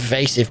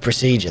invasive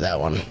procedure, that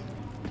one.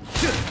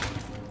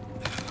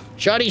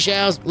 Shoddy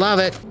shells. Love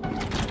it.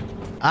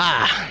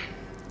 Ah.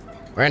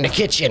 We're in the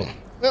kitchen.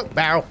 Oh,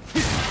 barrel.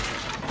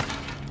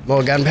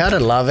 More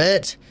gunpowder. Love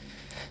it.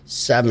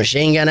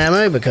 Submachine gun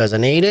ammo because I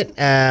need it.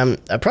 I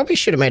probably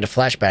should have made a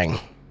flashbang.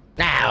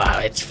 No,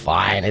 it's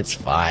fine. It's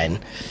fine.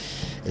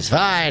 It's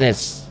fine.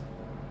 It's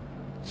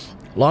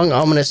long,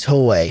 ominous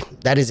hallway.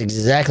 That is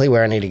exactly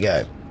where I need to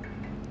go.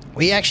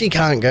 We actually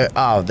can't go.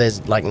 Oh,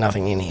 there's like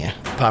nothing in here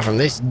apart from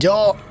this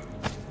door.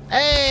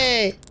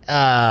 Hey!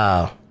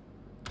 Oh.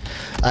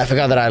 I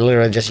forgot that I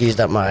literally just used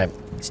up my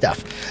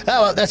stuff.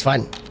 Oh, well, that's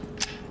fine.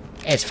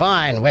 It's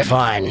fine. We're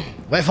fine.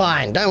 We're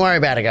fine. Don't worry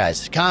about it,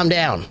 guys. Calm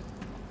down.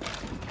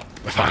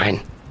 We're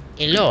fine.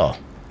 Hello.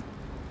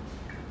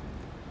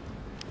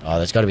 Oh,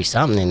 there's got to be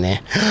something in there.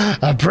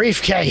 A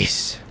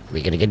briefcase.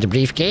 We gonna get the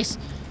briefcase?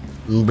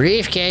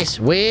 Briefcase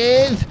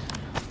with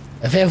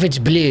a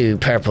velvet blue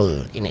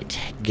purple in it.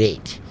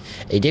 Great.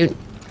 I don't...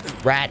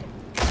 Rat.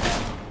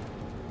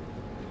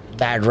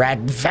 That rat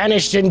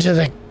vanished into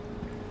the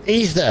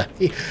ether.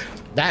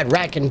 That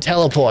rat can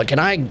teleport. Can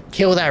I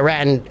kill that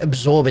rat and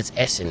absorb its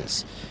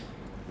essence?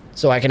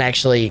 So I can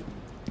actually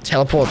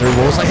teleport through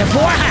walls like a...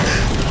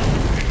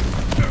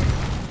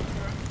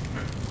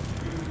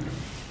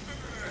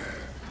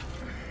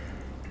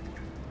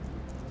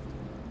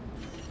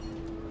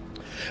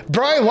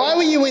 Bro, why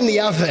were you in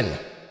the oven?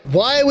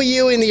 Why were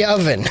you in the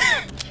oven?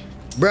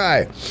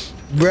 Bro.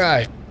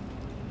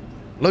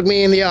 Look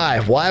me in the eye.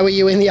 Why were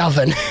you in the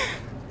oven?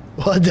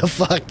 What the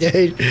fuck,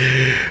 dude?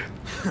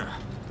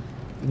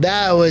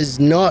 That was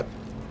not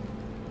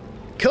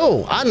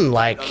cool.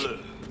 Unlike... Now look,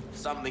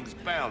 something's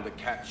bound to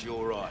catch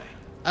your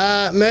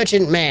eye.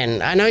 Merchant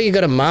man, I know you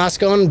got a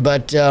mask on,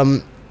 but,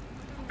 you're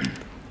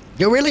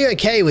really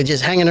okay with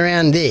just hanging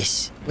around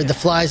this, with the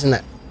flies and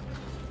that.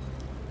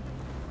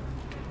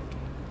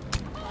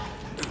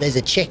 There's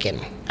a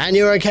chicken. And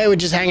you're okay with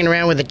just hanging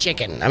around with a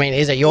chicken. I mean,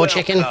 is it your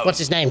chicken? What's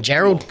his name,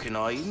 Gerald? What can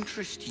I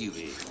interest you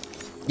in?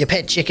 Your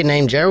pet chicken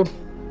named Gerald?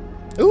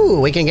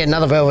 Ooh, we can get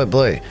another velvet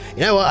blue.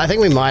 You know what? I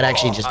think we might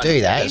actually just do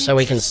that so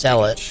we can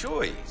sell it.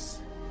 Choice.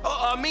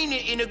 Oh, I mean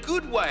it in a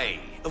good way,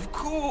 of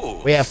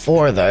course. We have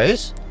 4 of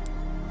those.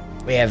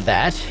 We have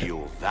that.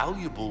 Your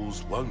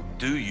valuables won't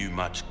do you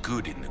much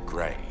good in the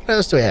grave. What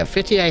else do we have?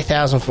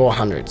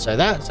 58,400. So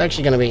that's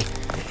actually going to be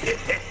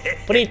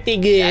pretty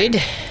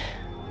good.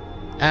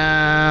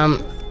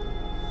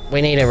 We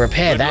need to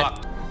repair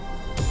that.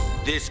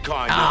 This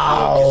kind of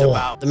work is Oh,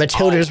 about the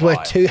Matilda's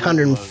worth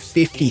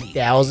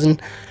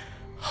 250,000.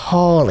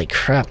 Holy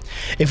crap!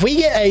 If we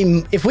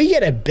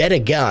get a better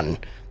gun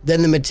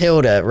than the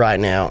Matilda right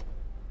now,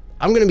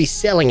 I'm gonna be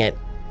selling it,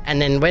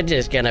 and then we're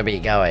just gonna be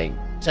going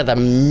to the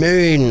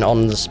moon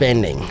on the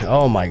spending.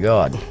 Oh my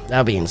god,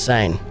 that'll be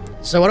insane.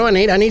 So what do I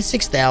need? I need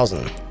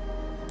 6,000.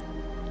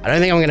 I don't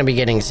think I'm gonna be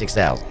getting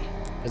 6,000.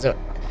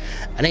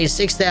 I need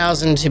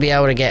 6,000 to be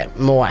able to get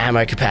more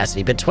ammo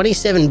capacity, but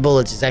 27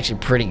 bullets is actually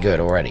pretty good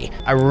already.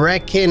 I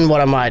reckon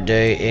what I might do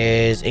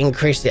is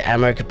increase the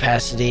ammo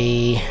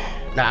capacity.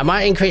 No, I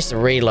might increase the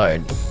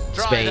reload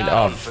speed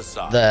of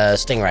the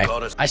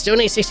Stingray. I still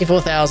need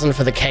 64,000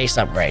 for the case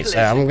upgrade,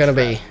 so I'm gonna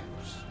be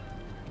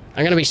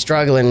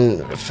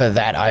struggling for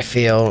that, I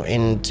feel,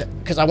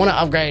 because I want to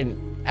upgrade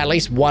at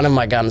least one of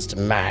my guns to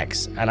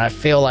max, and I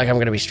feel like I'm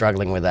gonna be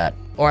struggling with that.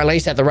 Or at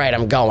least at the rate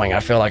I'm going, I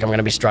feel like I'm going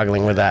to be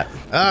struggling with that.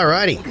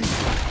 Alrighty.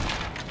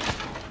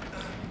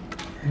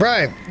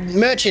 Bro,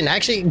 merchant,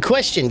 actually,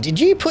 question. Did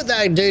you put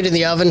that dude in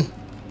the oven?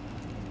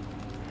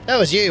 That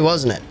was you,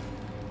 wasn't it?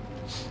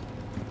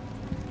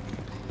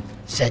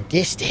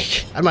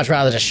 Sadistic. I'd much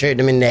rather just shoot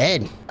him in the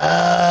head.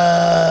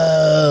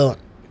 Oh.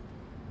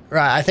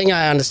 Right, I think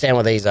I understand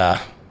what these are.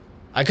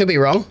 I could be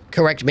wrong.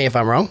 Correct me if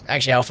I'm wrong.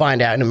 Actually, I'll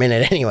find out in a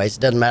minute anyways.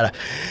 It doesn't matter.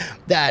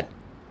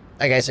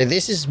 Okay, so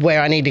this is where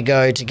I need to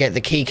go to get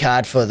the key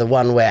card for the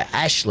one where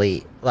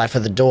Ashley, like for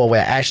the door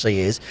where Ashley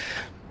is.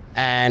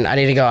 And I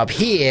need to go up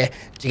here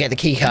to get the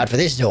key card for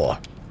this door.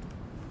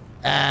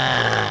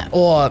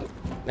 Or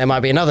there might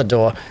be another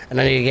door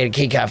and I need to get a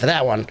key card for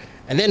that one.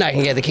 And then I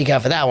can get the key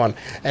card for that one.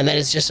 And then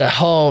it's just a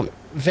whole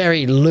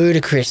very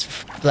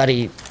ludicrous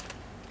bloody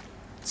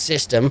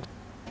system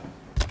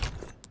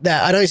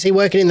that I don't see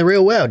working in the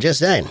real world, just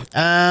saying.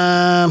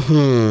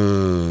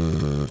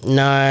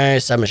 No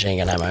submachine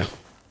gun ammo.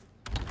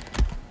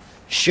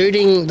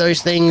 Shooting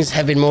those things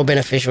have been more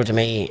beneficial to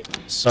me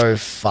so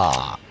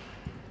far.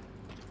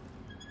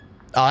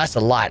 Oh, that's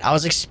the light. I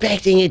was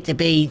expecting it to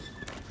be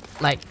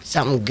like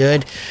something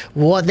good.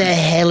 What the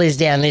hell is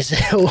down this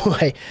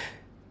hallway?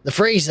 The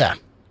freezer.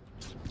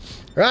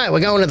 Right, we're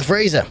going to the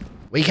freezer.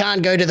 We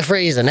can't go to the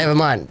freezer, never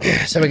mind.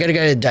 So we're gonna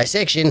go to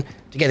dissection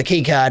to get the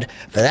key card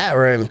for that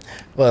room.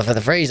 Well, for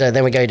the freezer,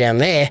 then we go down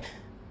there.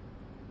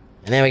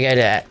 And then we go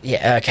to,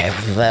 yeah, okay,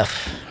 well.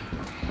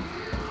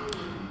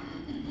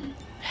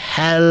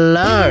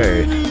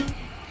 Hello.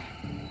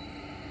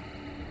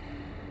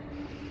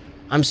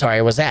 I'm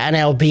sorry, was that an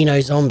albino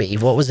zombie?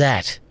 What was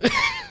that?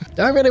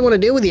 Don't really want to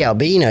deal with the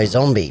albino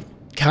zombie.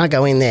 Can't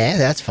go in there,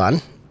 that's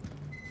fun.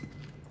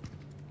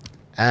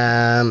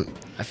 I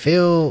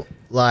feel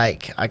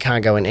like I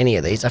can't go in any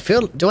of these.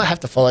 Do I have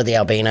to follow the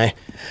albino?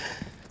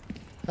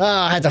 Oh,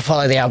 I have to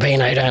follow the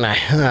albino, don't I?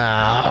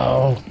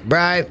 Oh,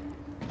 bro,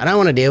 I don't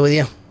want to deal with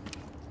you.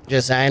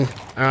 Just saying.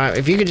 Alright,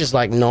 if you could just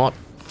like not,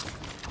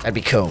 that'd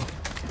be cool.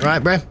 Right,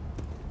 bro?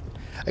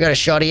 I got a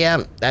shot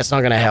here. That's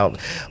not gonna help.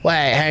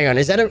 Wait, hang on.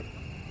 Is that a...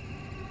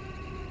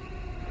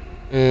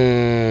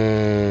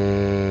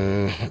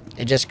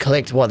 It just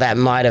clicked what that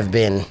might have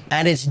been.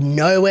 And it's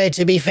nowhere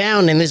to be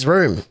found in this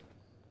room.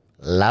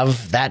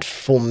 Love that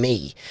for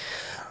me.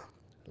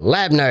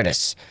 Lab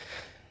notice.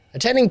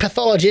 Attending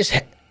pathologist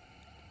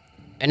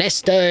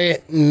Ernesto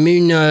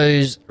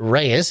Munoz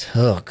Reyes.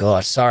 Oh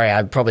god, sorry,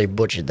 I probably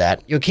butchered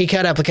that. Your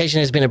keycard application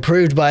has been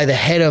approved by the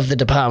head of the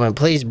department.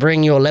 Please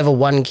bring your level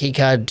 1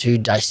 keycard to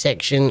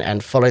dissection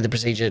and follow the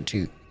procedure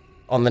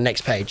on the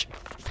next page.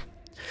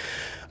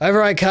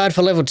 Override card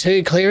for level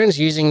 2 clearance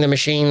using the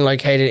machine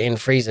located in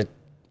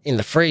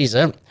the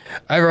freezer.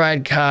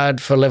 Override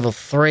card for level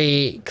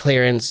 3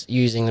 clearance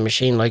using the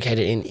machine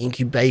located in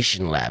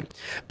incubation lab.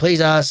 Please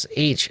ask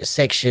each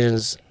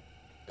section's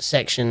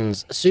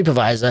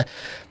supervisor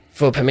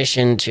for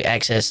permission to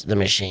access the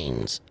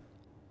machines.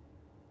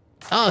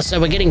 Oh, so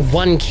we're getting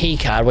 1 key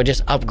card. We're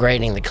just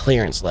upgrading the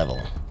clearance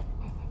level.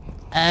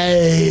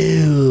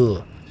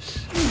 Oh.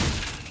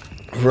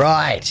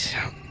 Right.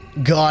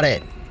 Got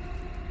it.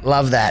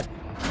 Love that.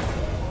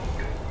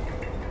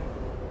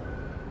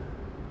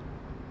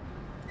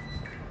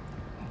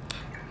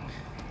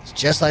 It's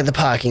just like the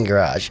parking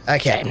garage.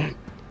 Okay.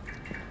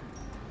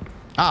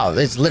 Oh,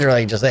 it's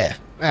literally just there.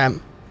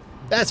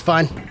 That's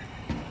fine.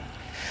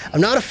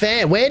 I'm not a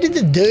fan. Where did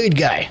the dude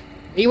go?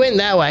 He went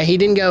that way. He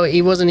didn't go.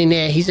 He wasn't in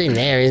there. He's in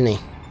there, isn't he?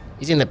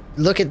 He's in the...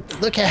 Look at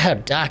how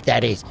dark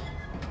that is.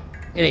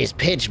 It is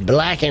pitch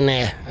black in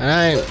there.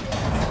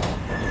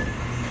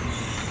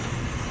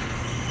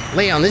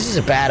 Leon, this is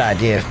a bad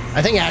idea.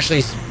 I think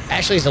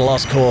Ashley's a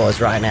lost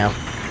cause right now.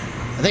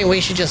 I think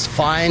we should just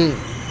find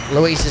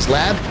Luis's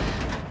lab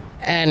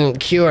and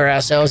cure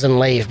ourselves and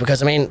leave,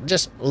 because, I mean,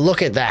 just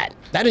look at that.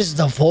 That is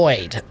the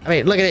void. I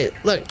mean, look at it.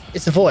 Look,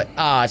 it's the void.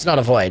 Ah, it's not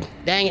a void.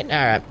 Dang it.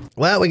 All right.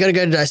 Well, we got to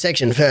go to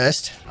dissection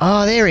first.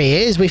 Oh, there he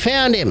is. We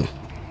found him.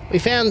 We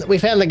found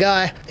the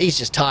guy. He's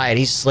just tired.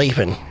 He's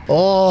sleeping.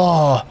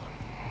 Oh,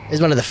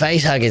 there's one of the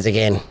face huggers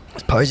again.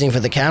 It's posing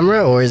for the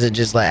camera, or is it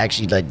just like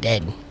actually like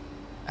dead?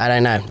 I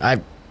don't know.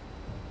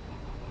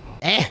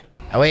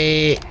 Are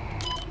we...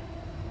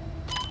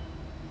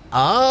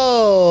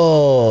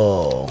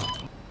 Oh.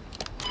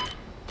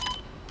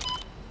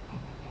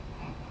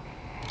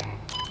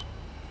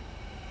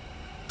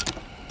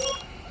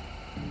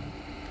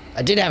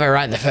 I did have it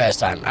right the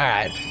first time. All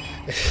right.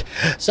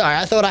 Sorry,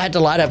 I thought I had to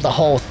light up the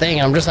whole thing.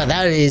 I'm just like,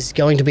 that is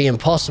going to be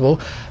impossible.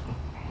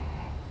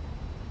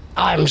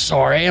 I'm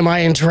sorry. Am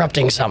I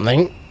interrupting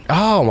something?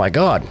 Oh my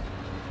god.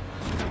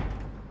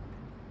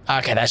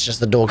 Okay, that's just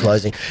the door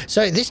closing.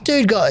 So this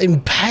dude got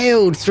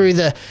impaled through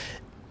the...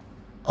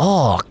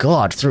 Oh,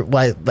 God. Through...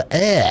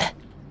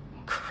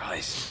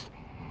 Christ.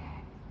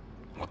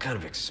 What kind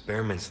of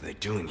experiments are they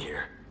doing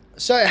here?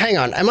 So, hang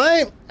on. Am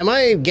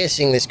I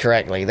guessing this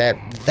correctly?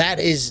 That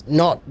is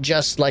not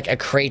just like a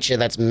creature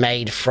that's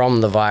made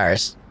from the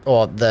virus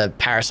or the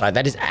parasite.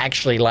 That is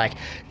actually like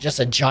just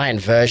a giant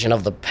version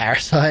of the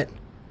parasite.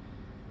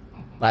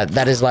 Like,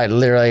 that is like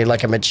literally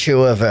like a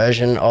mature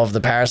version of the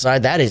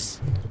parasite. That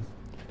is...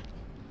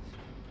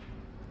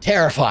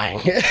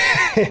 terrifying.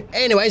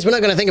 Anyways, we're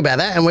not going to think about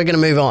that, and we're going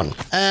to move on.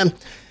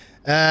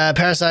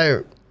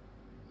 Parasites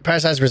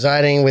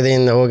residing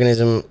within the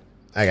organism.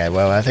 Okay,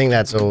 well, I think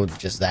that's all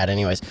just that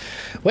anyways.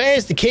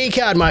 Where's the key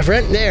card, my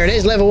friend? There it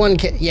is, level 1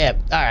 key. Yeah,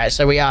 all right,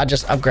 so we are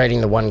just upgrading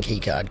the 1 key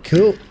card.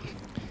 Cool.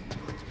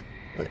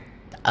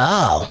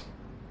 Oh.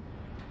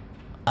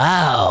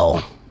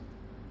 Oh.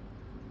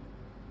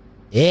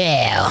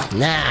 Yeah,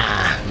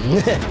 nah.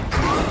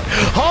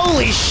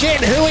 Holy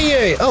shit, who are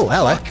you? Oh,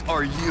 hello. What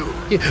are you?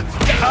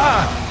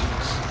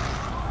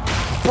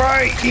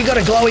 Bro, you got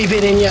a glowy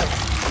bit in you.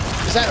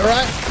 Is that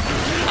right?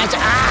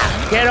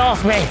 Get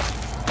off me.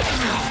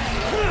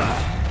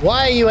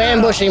 Why are you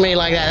ambushing me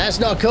like that?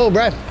 Not cool,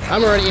 bro.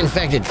 I'm already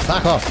infected.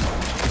 Fuck off.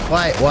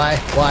 Why?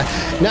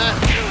 No,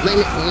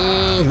 leave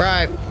me.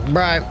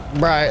 Bro.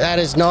 That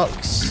is not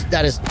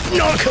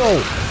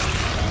cool.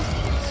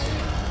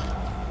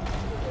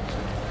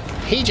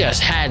 He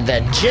just had the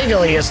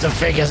jiggliest of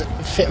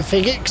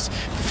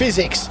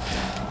physics.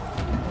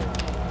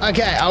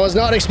 Okay, I was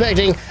not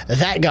expecting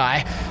that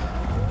guy.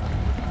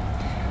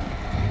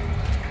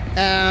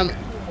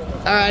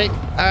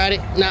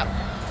 Alrighty. No,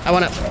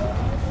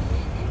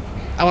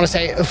 I wanna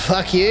say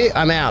fuck you.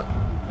 I'm out.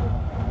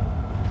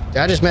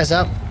 Did I just mess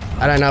up?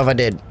 I don't know if I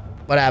did.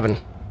 What happened?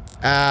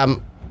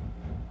 I'm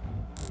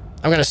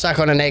gonna suck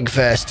on an egg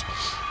first.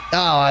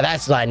 Oh,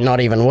 that's like not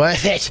even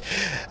worth it.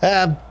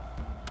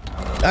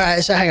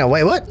 Alright, so hang on,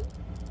 wait, what?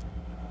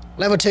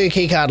 Level 2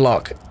 keycard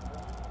lock.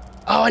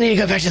 Oh, I need to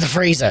go back to the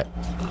freezer.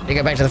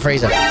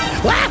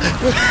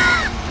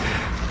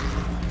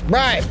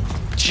 Right,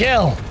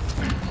 chill.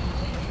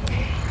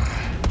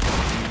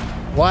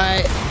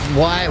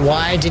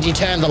 Why did you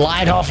turn the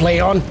light off,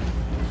 Leon?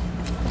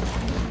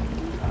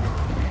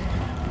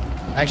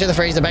 Back to the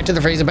freezer.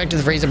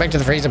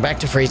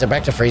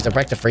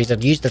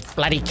 Use the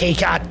bloody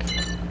keycard.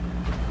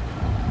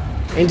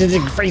 Into the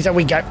freezer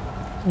we go.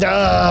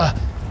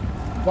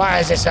 Why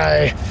is it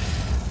so...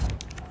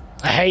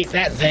 I hate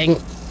that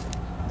thing.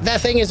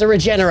 That thing is a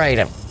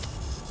regenerator.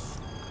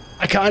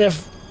 I kind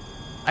of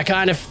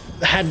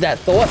had that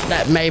thought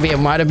that maybe it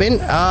might have been.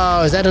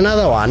 Oh, is that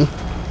another one?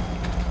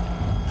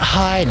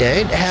 Hi,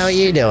 dude. How are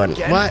you doing?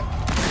 Again? What?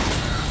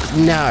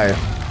 No.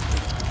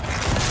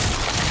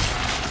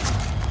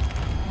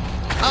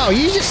 Oh,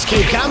 you just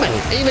keep coming,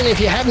 even if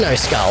you have no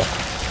skull.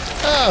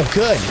 Oh,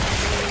 good.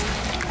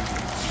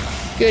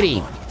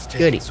 Goody.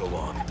 Goody. So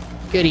long.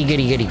 Goody.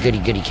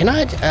 Can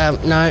I,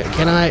 no,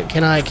 can I,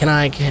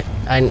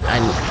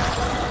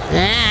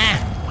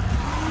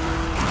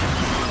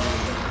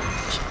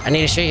 I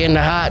need to shoot you in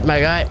the heart, my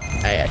guy.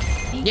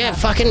 Yeah,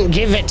 fucking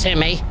give it to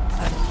me.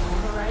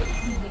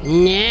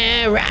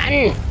 No,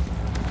 run.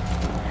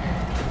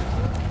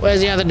 Where's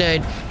the other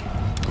dude?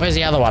 Where's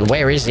the other one?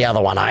 Where is the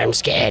other one? I am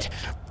scared.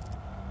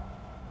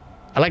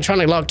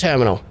 Electronic lock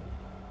terminal.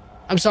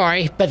 I'm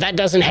sorry, but that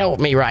doesn't help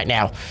me right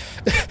now.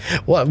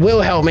 What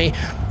will help me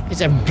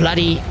is a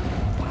bloody...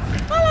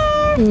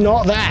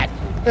 Not that.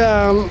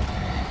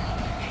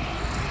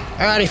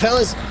 Alrighty,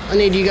 fellas. I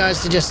need you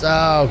guys to just...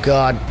 Oh,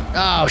 God.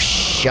 Oh,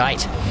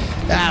 shite.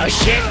 Oh,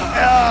 shit.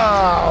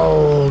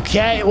 Oh,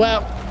 okay,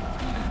 well...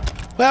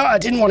 Well, I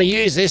didn't want to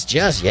use this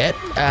just yet.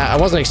 I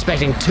wasn't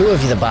expecting two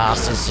of you the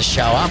bastards to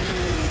show up.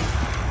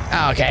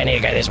 Oh, okay, I need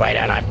to go this way,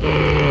 don't I?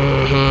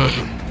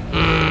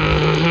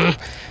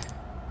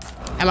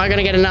 Am I going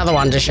to get another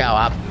one to show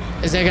up?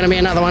 Is there going to be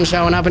another one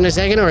showing up in a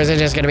second, or is it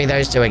just going to be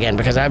those two again?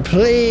 Because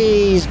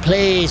please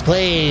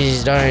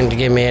don't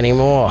give me any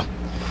more.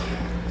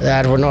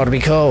 That would not be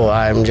cool.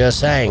 I'm just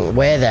saying.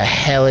 Where the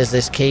hell is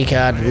this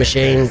keycard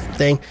machine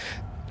thing?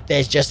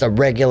 There's just a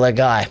regular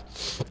guy.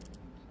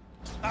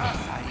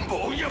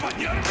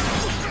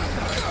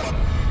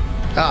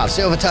 Oh,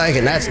 silver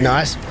token. That's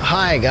nice.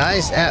 Hi,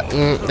 guys.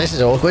 This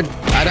is awkward.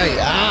 I don't...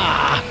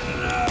 Ah!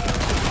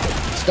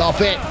 Stop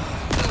it.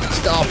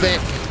 Stop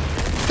it.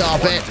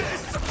 Stop it.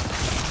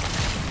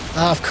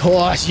 Of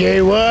course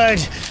you would.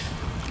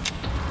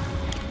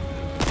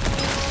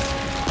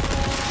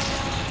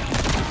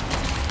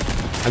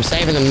 I'm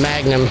saving the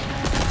Magnum.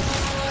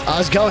 I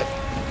was going...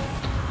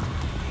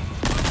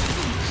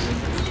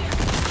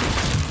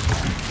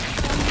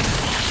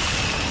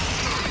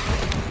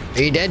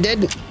 Are you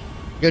dead?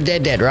 You're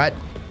dead, right?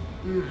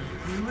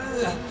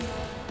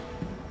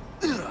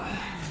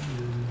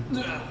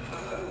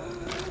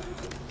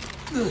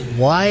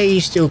 Why are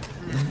you still...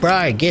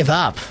 Bro, give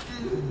up.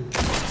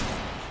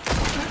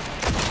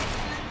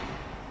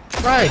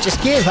 Bro,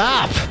 just give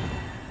up.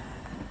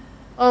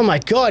 Oh my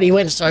God, he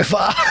went so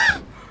far.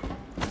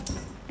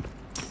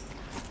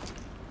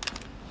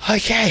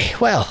 Okay,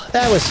 well,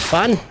 that was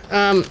fun.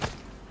 I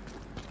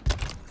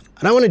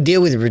don't want to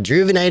deal with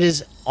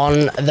rejuvenators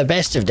on the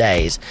best of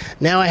days.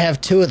 Now I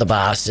have two of the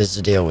bastards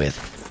to deal with.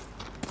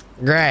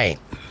 Great.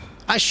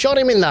 I shot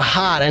him in the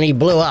heart and he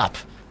blew up.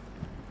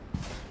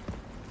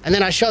 And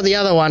then I shot the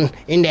other one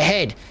in the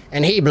head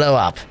and he blew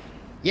up.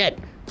 Yet,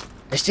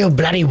 they're still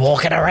bloody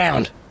walking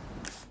around.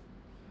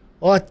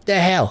 What the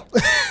hell?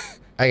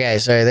 Okay,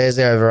 so there's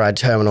the override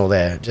terminal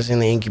there. Just in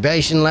the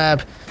incubation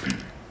lab.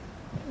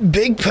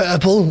 Big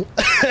purple.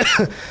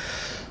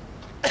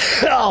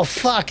 Oh,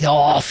 fuck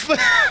off.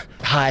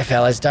 Hi,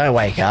 fellas. Don't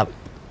wake up.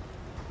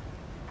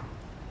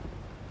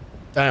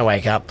 Don't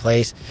wake up,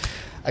 please.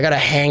 I got a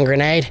hand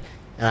grenade,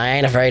 and I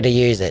ain't afraid to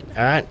use it,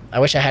 alright? I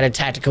wish I had a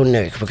tactical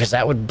nuke, because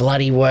that would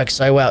bloody work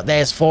so well.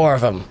 There's 4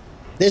 of them.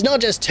 There's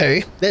not just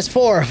 2, there's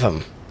 4 of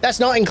them. That's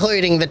not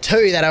including the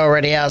 2 that are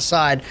already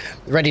outside,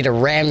 ready to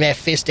ram their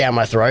fist down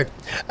my throat.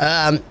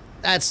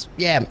 That's,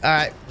 yeah,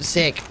 alright,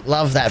 sick.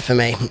 Love that for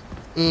me.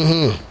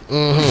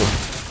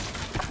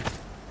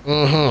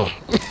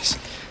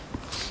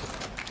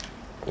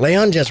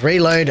 Leon, just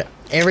reload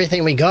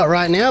everything we got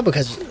right now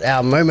because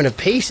our moment of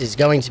peace is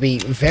going to be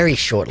very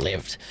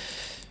short-lived.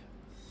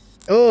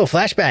 Oh,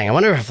 flashbang. I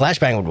wonder if a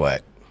flashbang would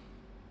work.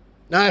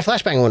 No,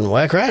 flashbang wouldn't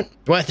work, right?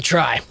 Worth a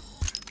try.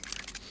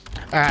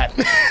 Alright.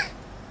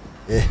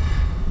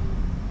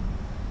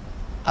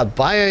 A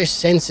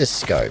biosensor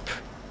scope.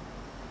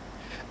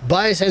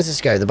 Biosensor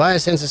scope. The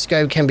biosensor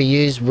scope can be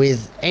used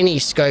with any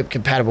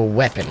scope-compatible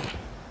weapon.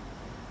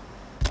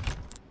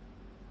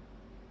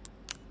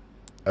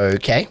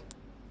 Okay.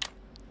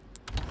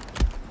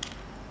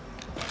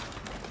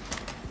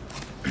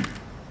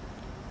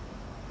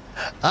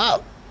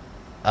 Oh.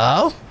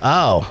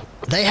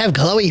 They have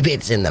glowy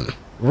bits in them.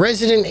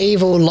 Resident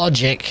Evil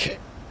logic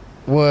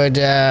would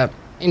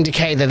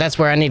indicate that that's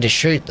where I need to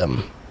shoot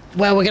them.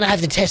 Well, we're going to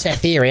have to test that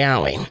theory,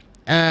 aren't we?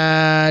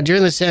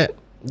 During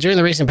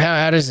the recent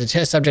power outage, the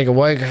test subject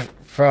awoke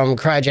from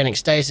cryogenic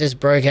stasis,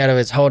 broke out of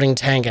its holding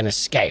tank, and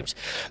escaped.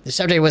 The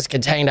subject was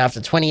contained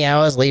after 20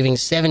 hours, leaving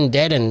 7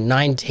 dead and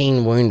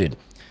 19 wounded.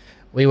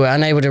 We were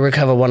unable to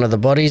recover one of the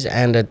bodies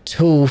and a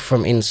tool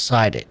from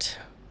inside it.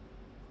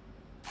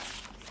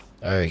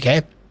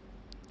 Okay.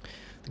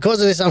 The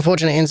cause of this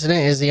unfortunate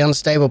incident is the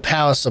unstable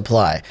power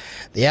supply.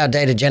 The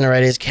outdated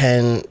generators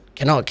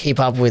cannot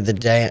keep up with the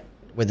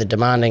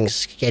demanding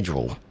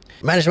schedule.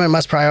 Management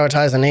must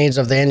prioritize the needs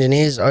of the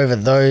engineers over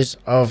those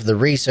of the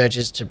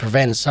researchers to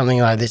prevent something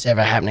like this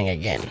ever happening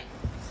again.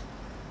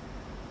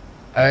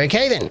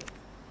 Okay then.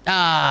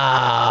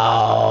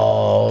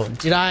 Oh,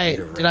 did I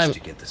to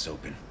get this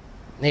open.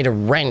 need a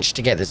wrench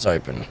to get this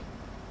open?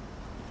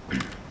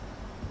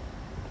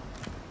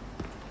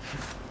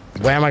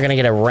 Where am I going to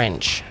get a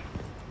wrench?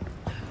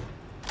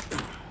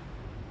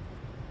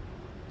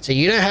 So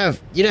you don't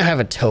have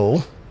a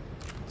tool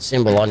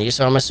symbol on you,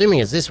 so I'm assuming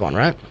it's this one,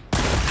 right?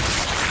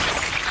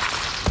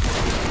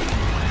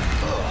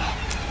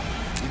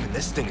 Even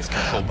this thing is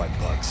controlled by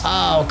bugs.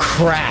 Oh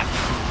crap.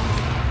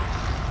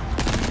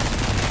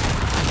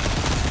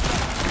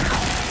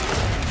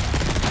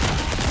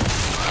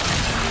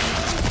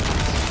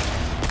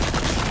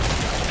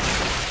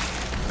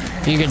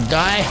 You could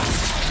die.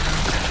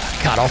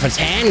 Cut off its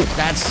hand.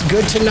 That's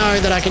good to know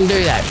that I can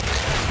do that.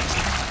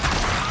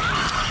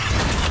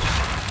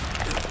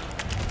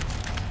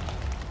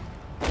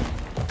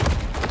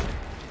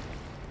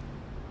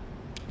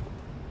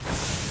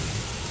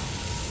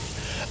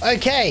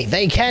 Okay,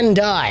 they can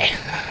die.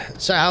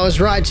 So I was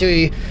right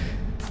to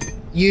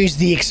use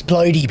the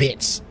explodey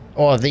bits.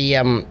 Or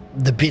the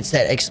bits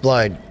that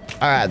explode.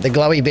 Alright, the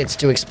glowy bits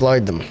to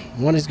explode them.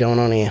 What is going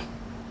on here?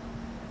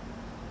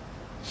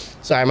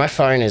 Sorry, my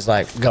phone is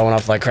like going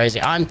off like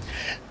crazy. I'm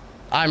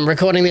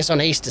recording this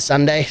on Easter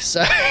Sunday,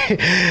 so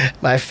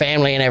my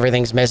family and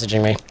everything's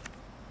messaging me.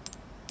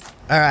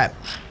 All right.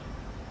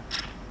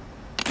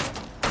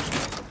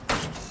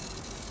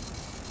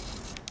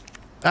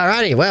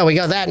 Alrighty, well, we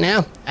got that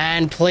now.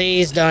 And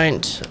please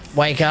don't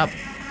wake up.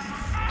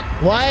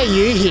 Why are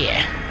you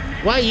here?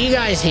 Why are you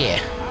guys here?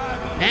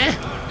 Eh?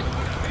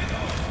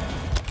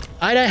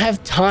 I don't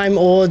have time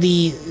or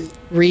the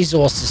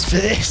resources for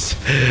this.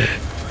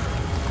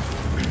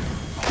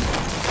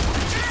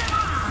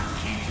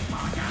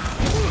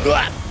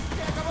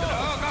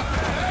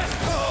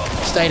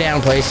 Stay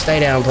down, please. Stay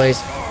down, please.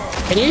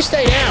 Can you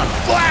stay down?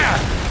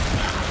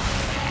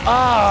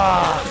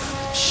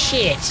 Oh,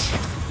 shit.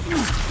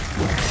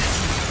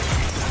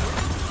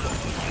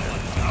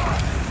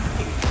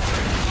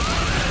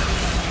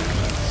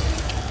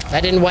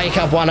 That didn't wake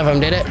up one of them,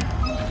 did it?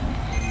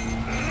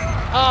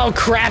 Oh,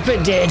 crap,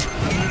 it did.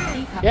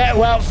 Yeah,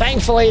 well,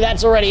 thankfully,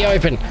 that's already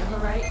open.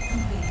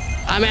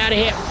 I'm out of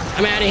here.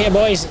 I'm out of here,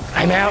 boys.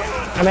 I'm out.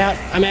 I'm out.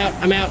 I'm out.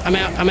 I'm out. I'm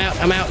out. I'm out.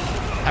 I'm out.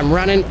 I'm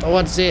running.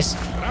 What's this?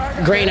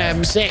 Green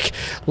herb. Sick.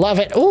 Love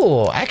it.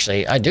 Oh,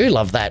 actually, I do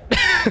love that.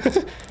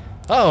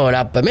 Hold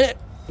up a minute.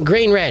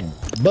 Green, red.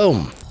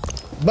 Boom.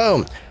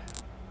 Boom.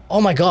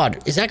 Oh my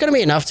god. Is that going to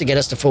be enough to get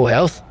us to full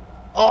health?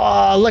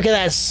 Oh, look at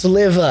that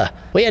sliver.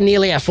 We are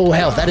nearly at full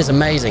health. That is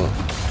amazing.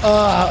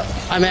 Oh,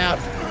 I'm out.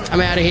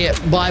 I'm out of here.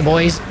 Bye,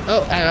 boys.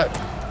 Oh, I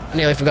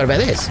nearly forgot about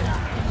this.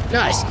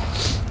 Nice.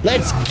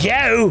 Let's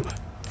go.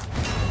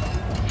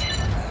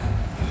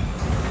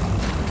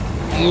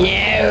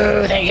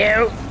 No, thank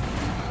you.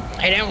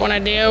 I don't want to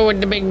deal with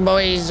the big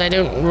boys. I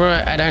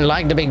don't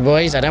like the big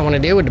boys. I don't want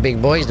to deal with the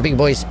big boys. The big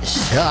boys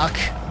suck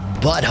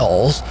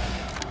buttholes.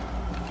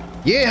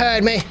 You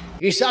heard me.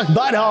 You suck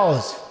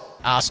buttholes.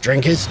 Ass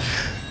drinkers.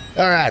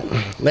 All right,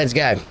 let's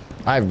go.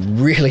 I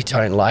really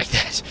don't like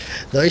that.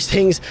 Those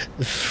things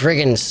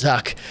friggin'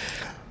 suck.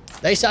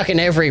 They suck in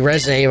every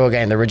Resident Evil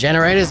game. The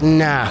regenerators?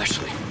 Nah.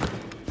 Ashley.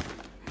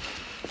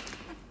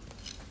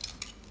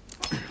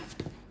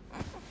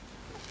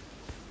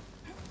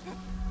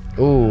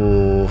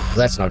 Ooh,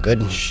 that's not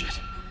good. Shit.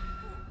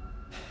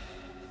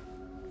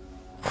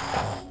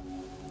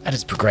 That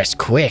has progressed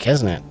quick,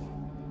 hasn't it?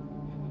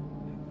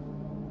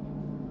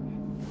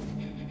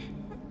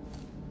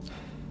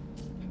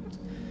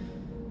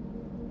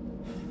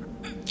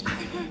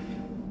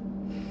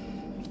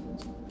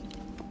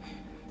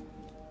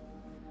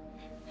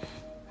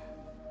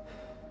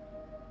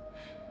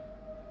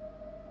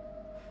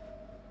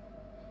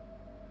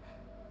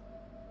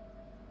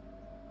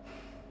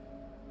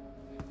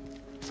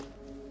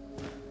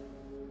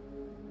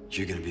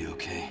 You're gonna be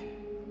okay.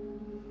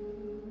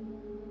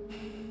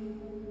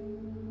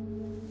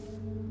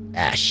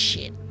 Ah,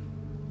 shit.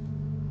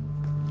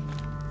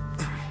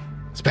 I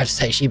was about to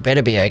say, she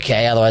better be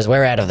okay, otherwise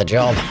we're out of the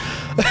job.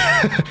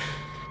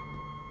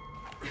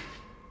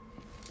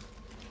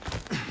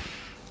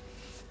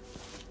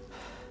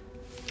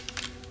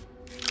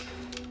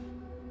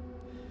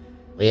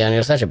 Leon,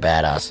 you're such a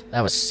badass.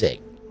 That was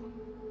sick.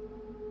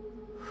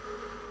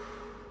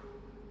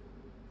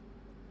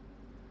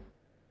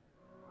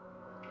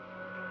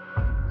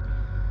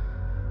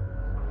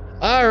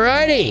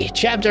 Alrighty,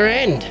 chapter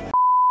end.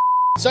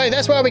 So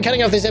that's where I'll be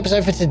cutting off this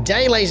episode for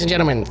today, ladies and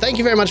gentlemen. Thank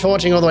you very much for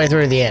watching all the way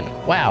through to the end.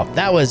 Wow,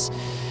 that was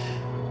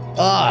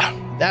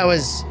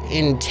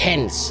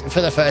intense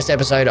for the first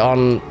episode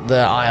on the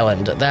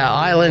island. The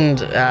island,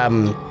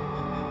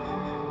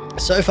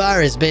 so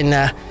far has been,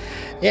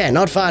 yeah,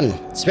 not fun.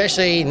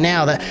 Especially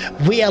now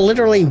that we are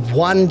literally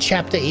one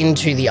chapter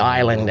into the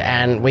island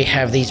and we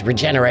have these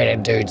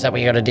regenerated dudes that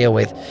we got to deal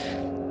with.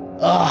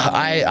 Oh,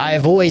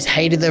 I've always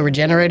hated the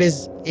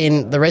regenerators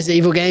in the Resident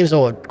Evil games,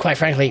 or quite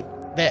frankly,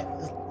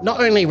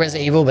 not only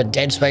Resident Evil, but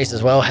Dead Space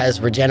as well has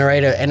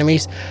regenerator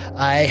enemies.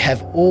 I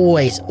have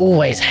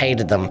always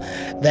hated them.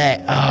 They're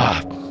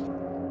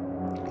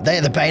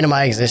the bane of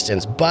my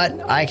existence,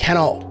 but I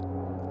cannot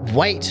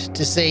wait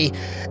to see,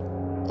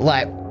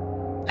 like,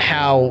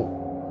 how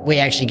we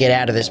actually get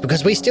out of this,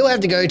 because we still have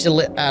to go to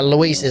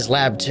Luis's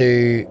lab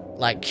to,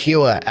 like,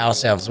 cure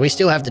ourselves. We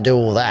still have to do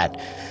all that.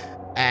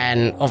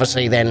 And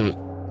obviously then,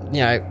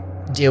 you know,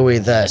 deal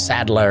with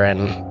Sadler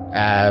and,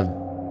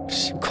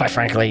 quite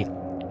frankly,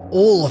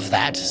 all of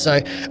that.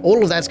 So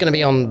all of that's going to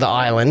be on the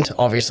island,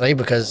 obviously,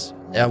 because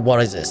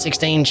what is it,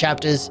 16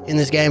 chapters in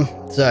this game?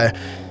 So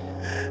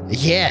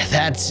yeah,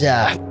 that's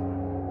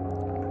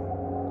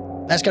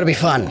going to be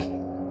fun.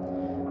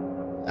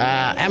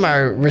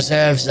 Ammo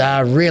reserves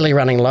are really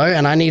running low,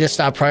 and I need to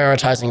start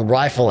prioritizing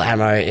rifle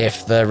ammo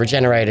if the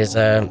regenerators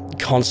are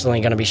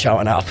constantly going to be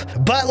showing up.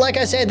 But like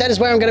I said, that is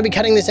where I'm going to be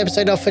cutting this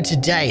episode off for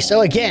today.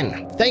 So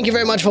again, thank you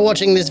very much for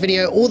watching this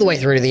video all the way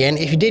through to the end.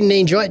 If you did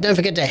enjoy it, don't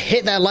forget to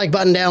hit that like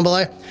button down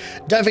below.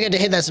 Don't forget to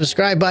hit that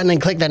subscribe button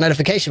and click that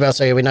notification bell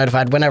so you'll be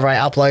notified whenever I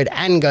upload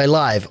and go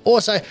live.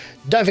 Also,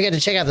 don't forget to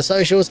check out the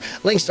socials,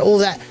 links to all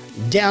that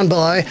down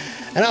below,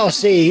 and I'll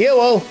see you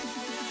all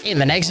in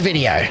the next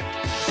video.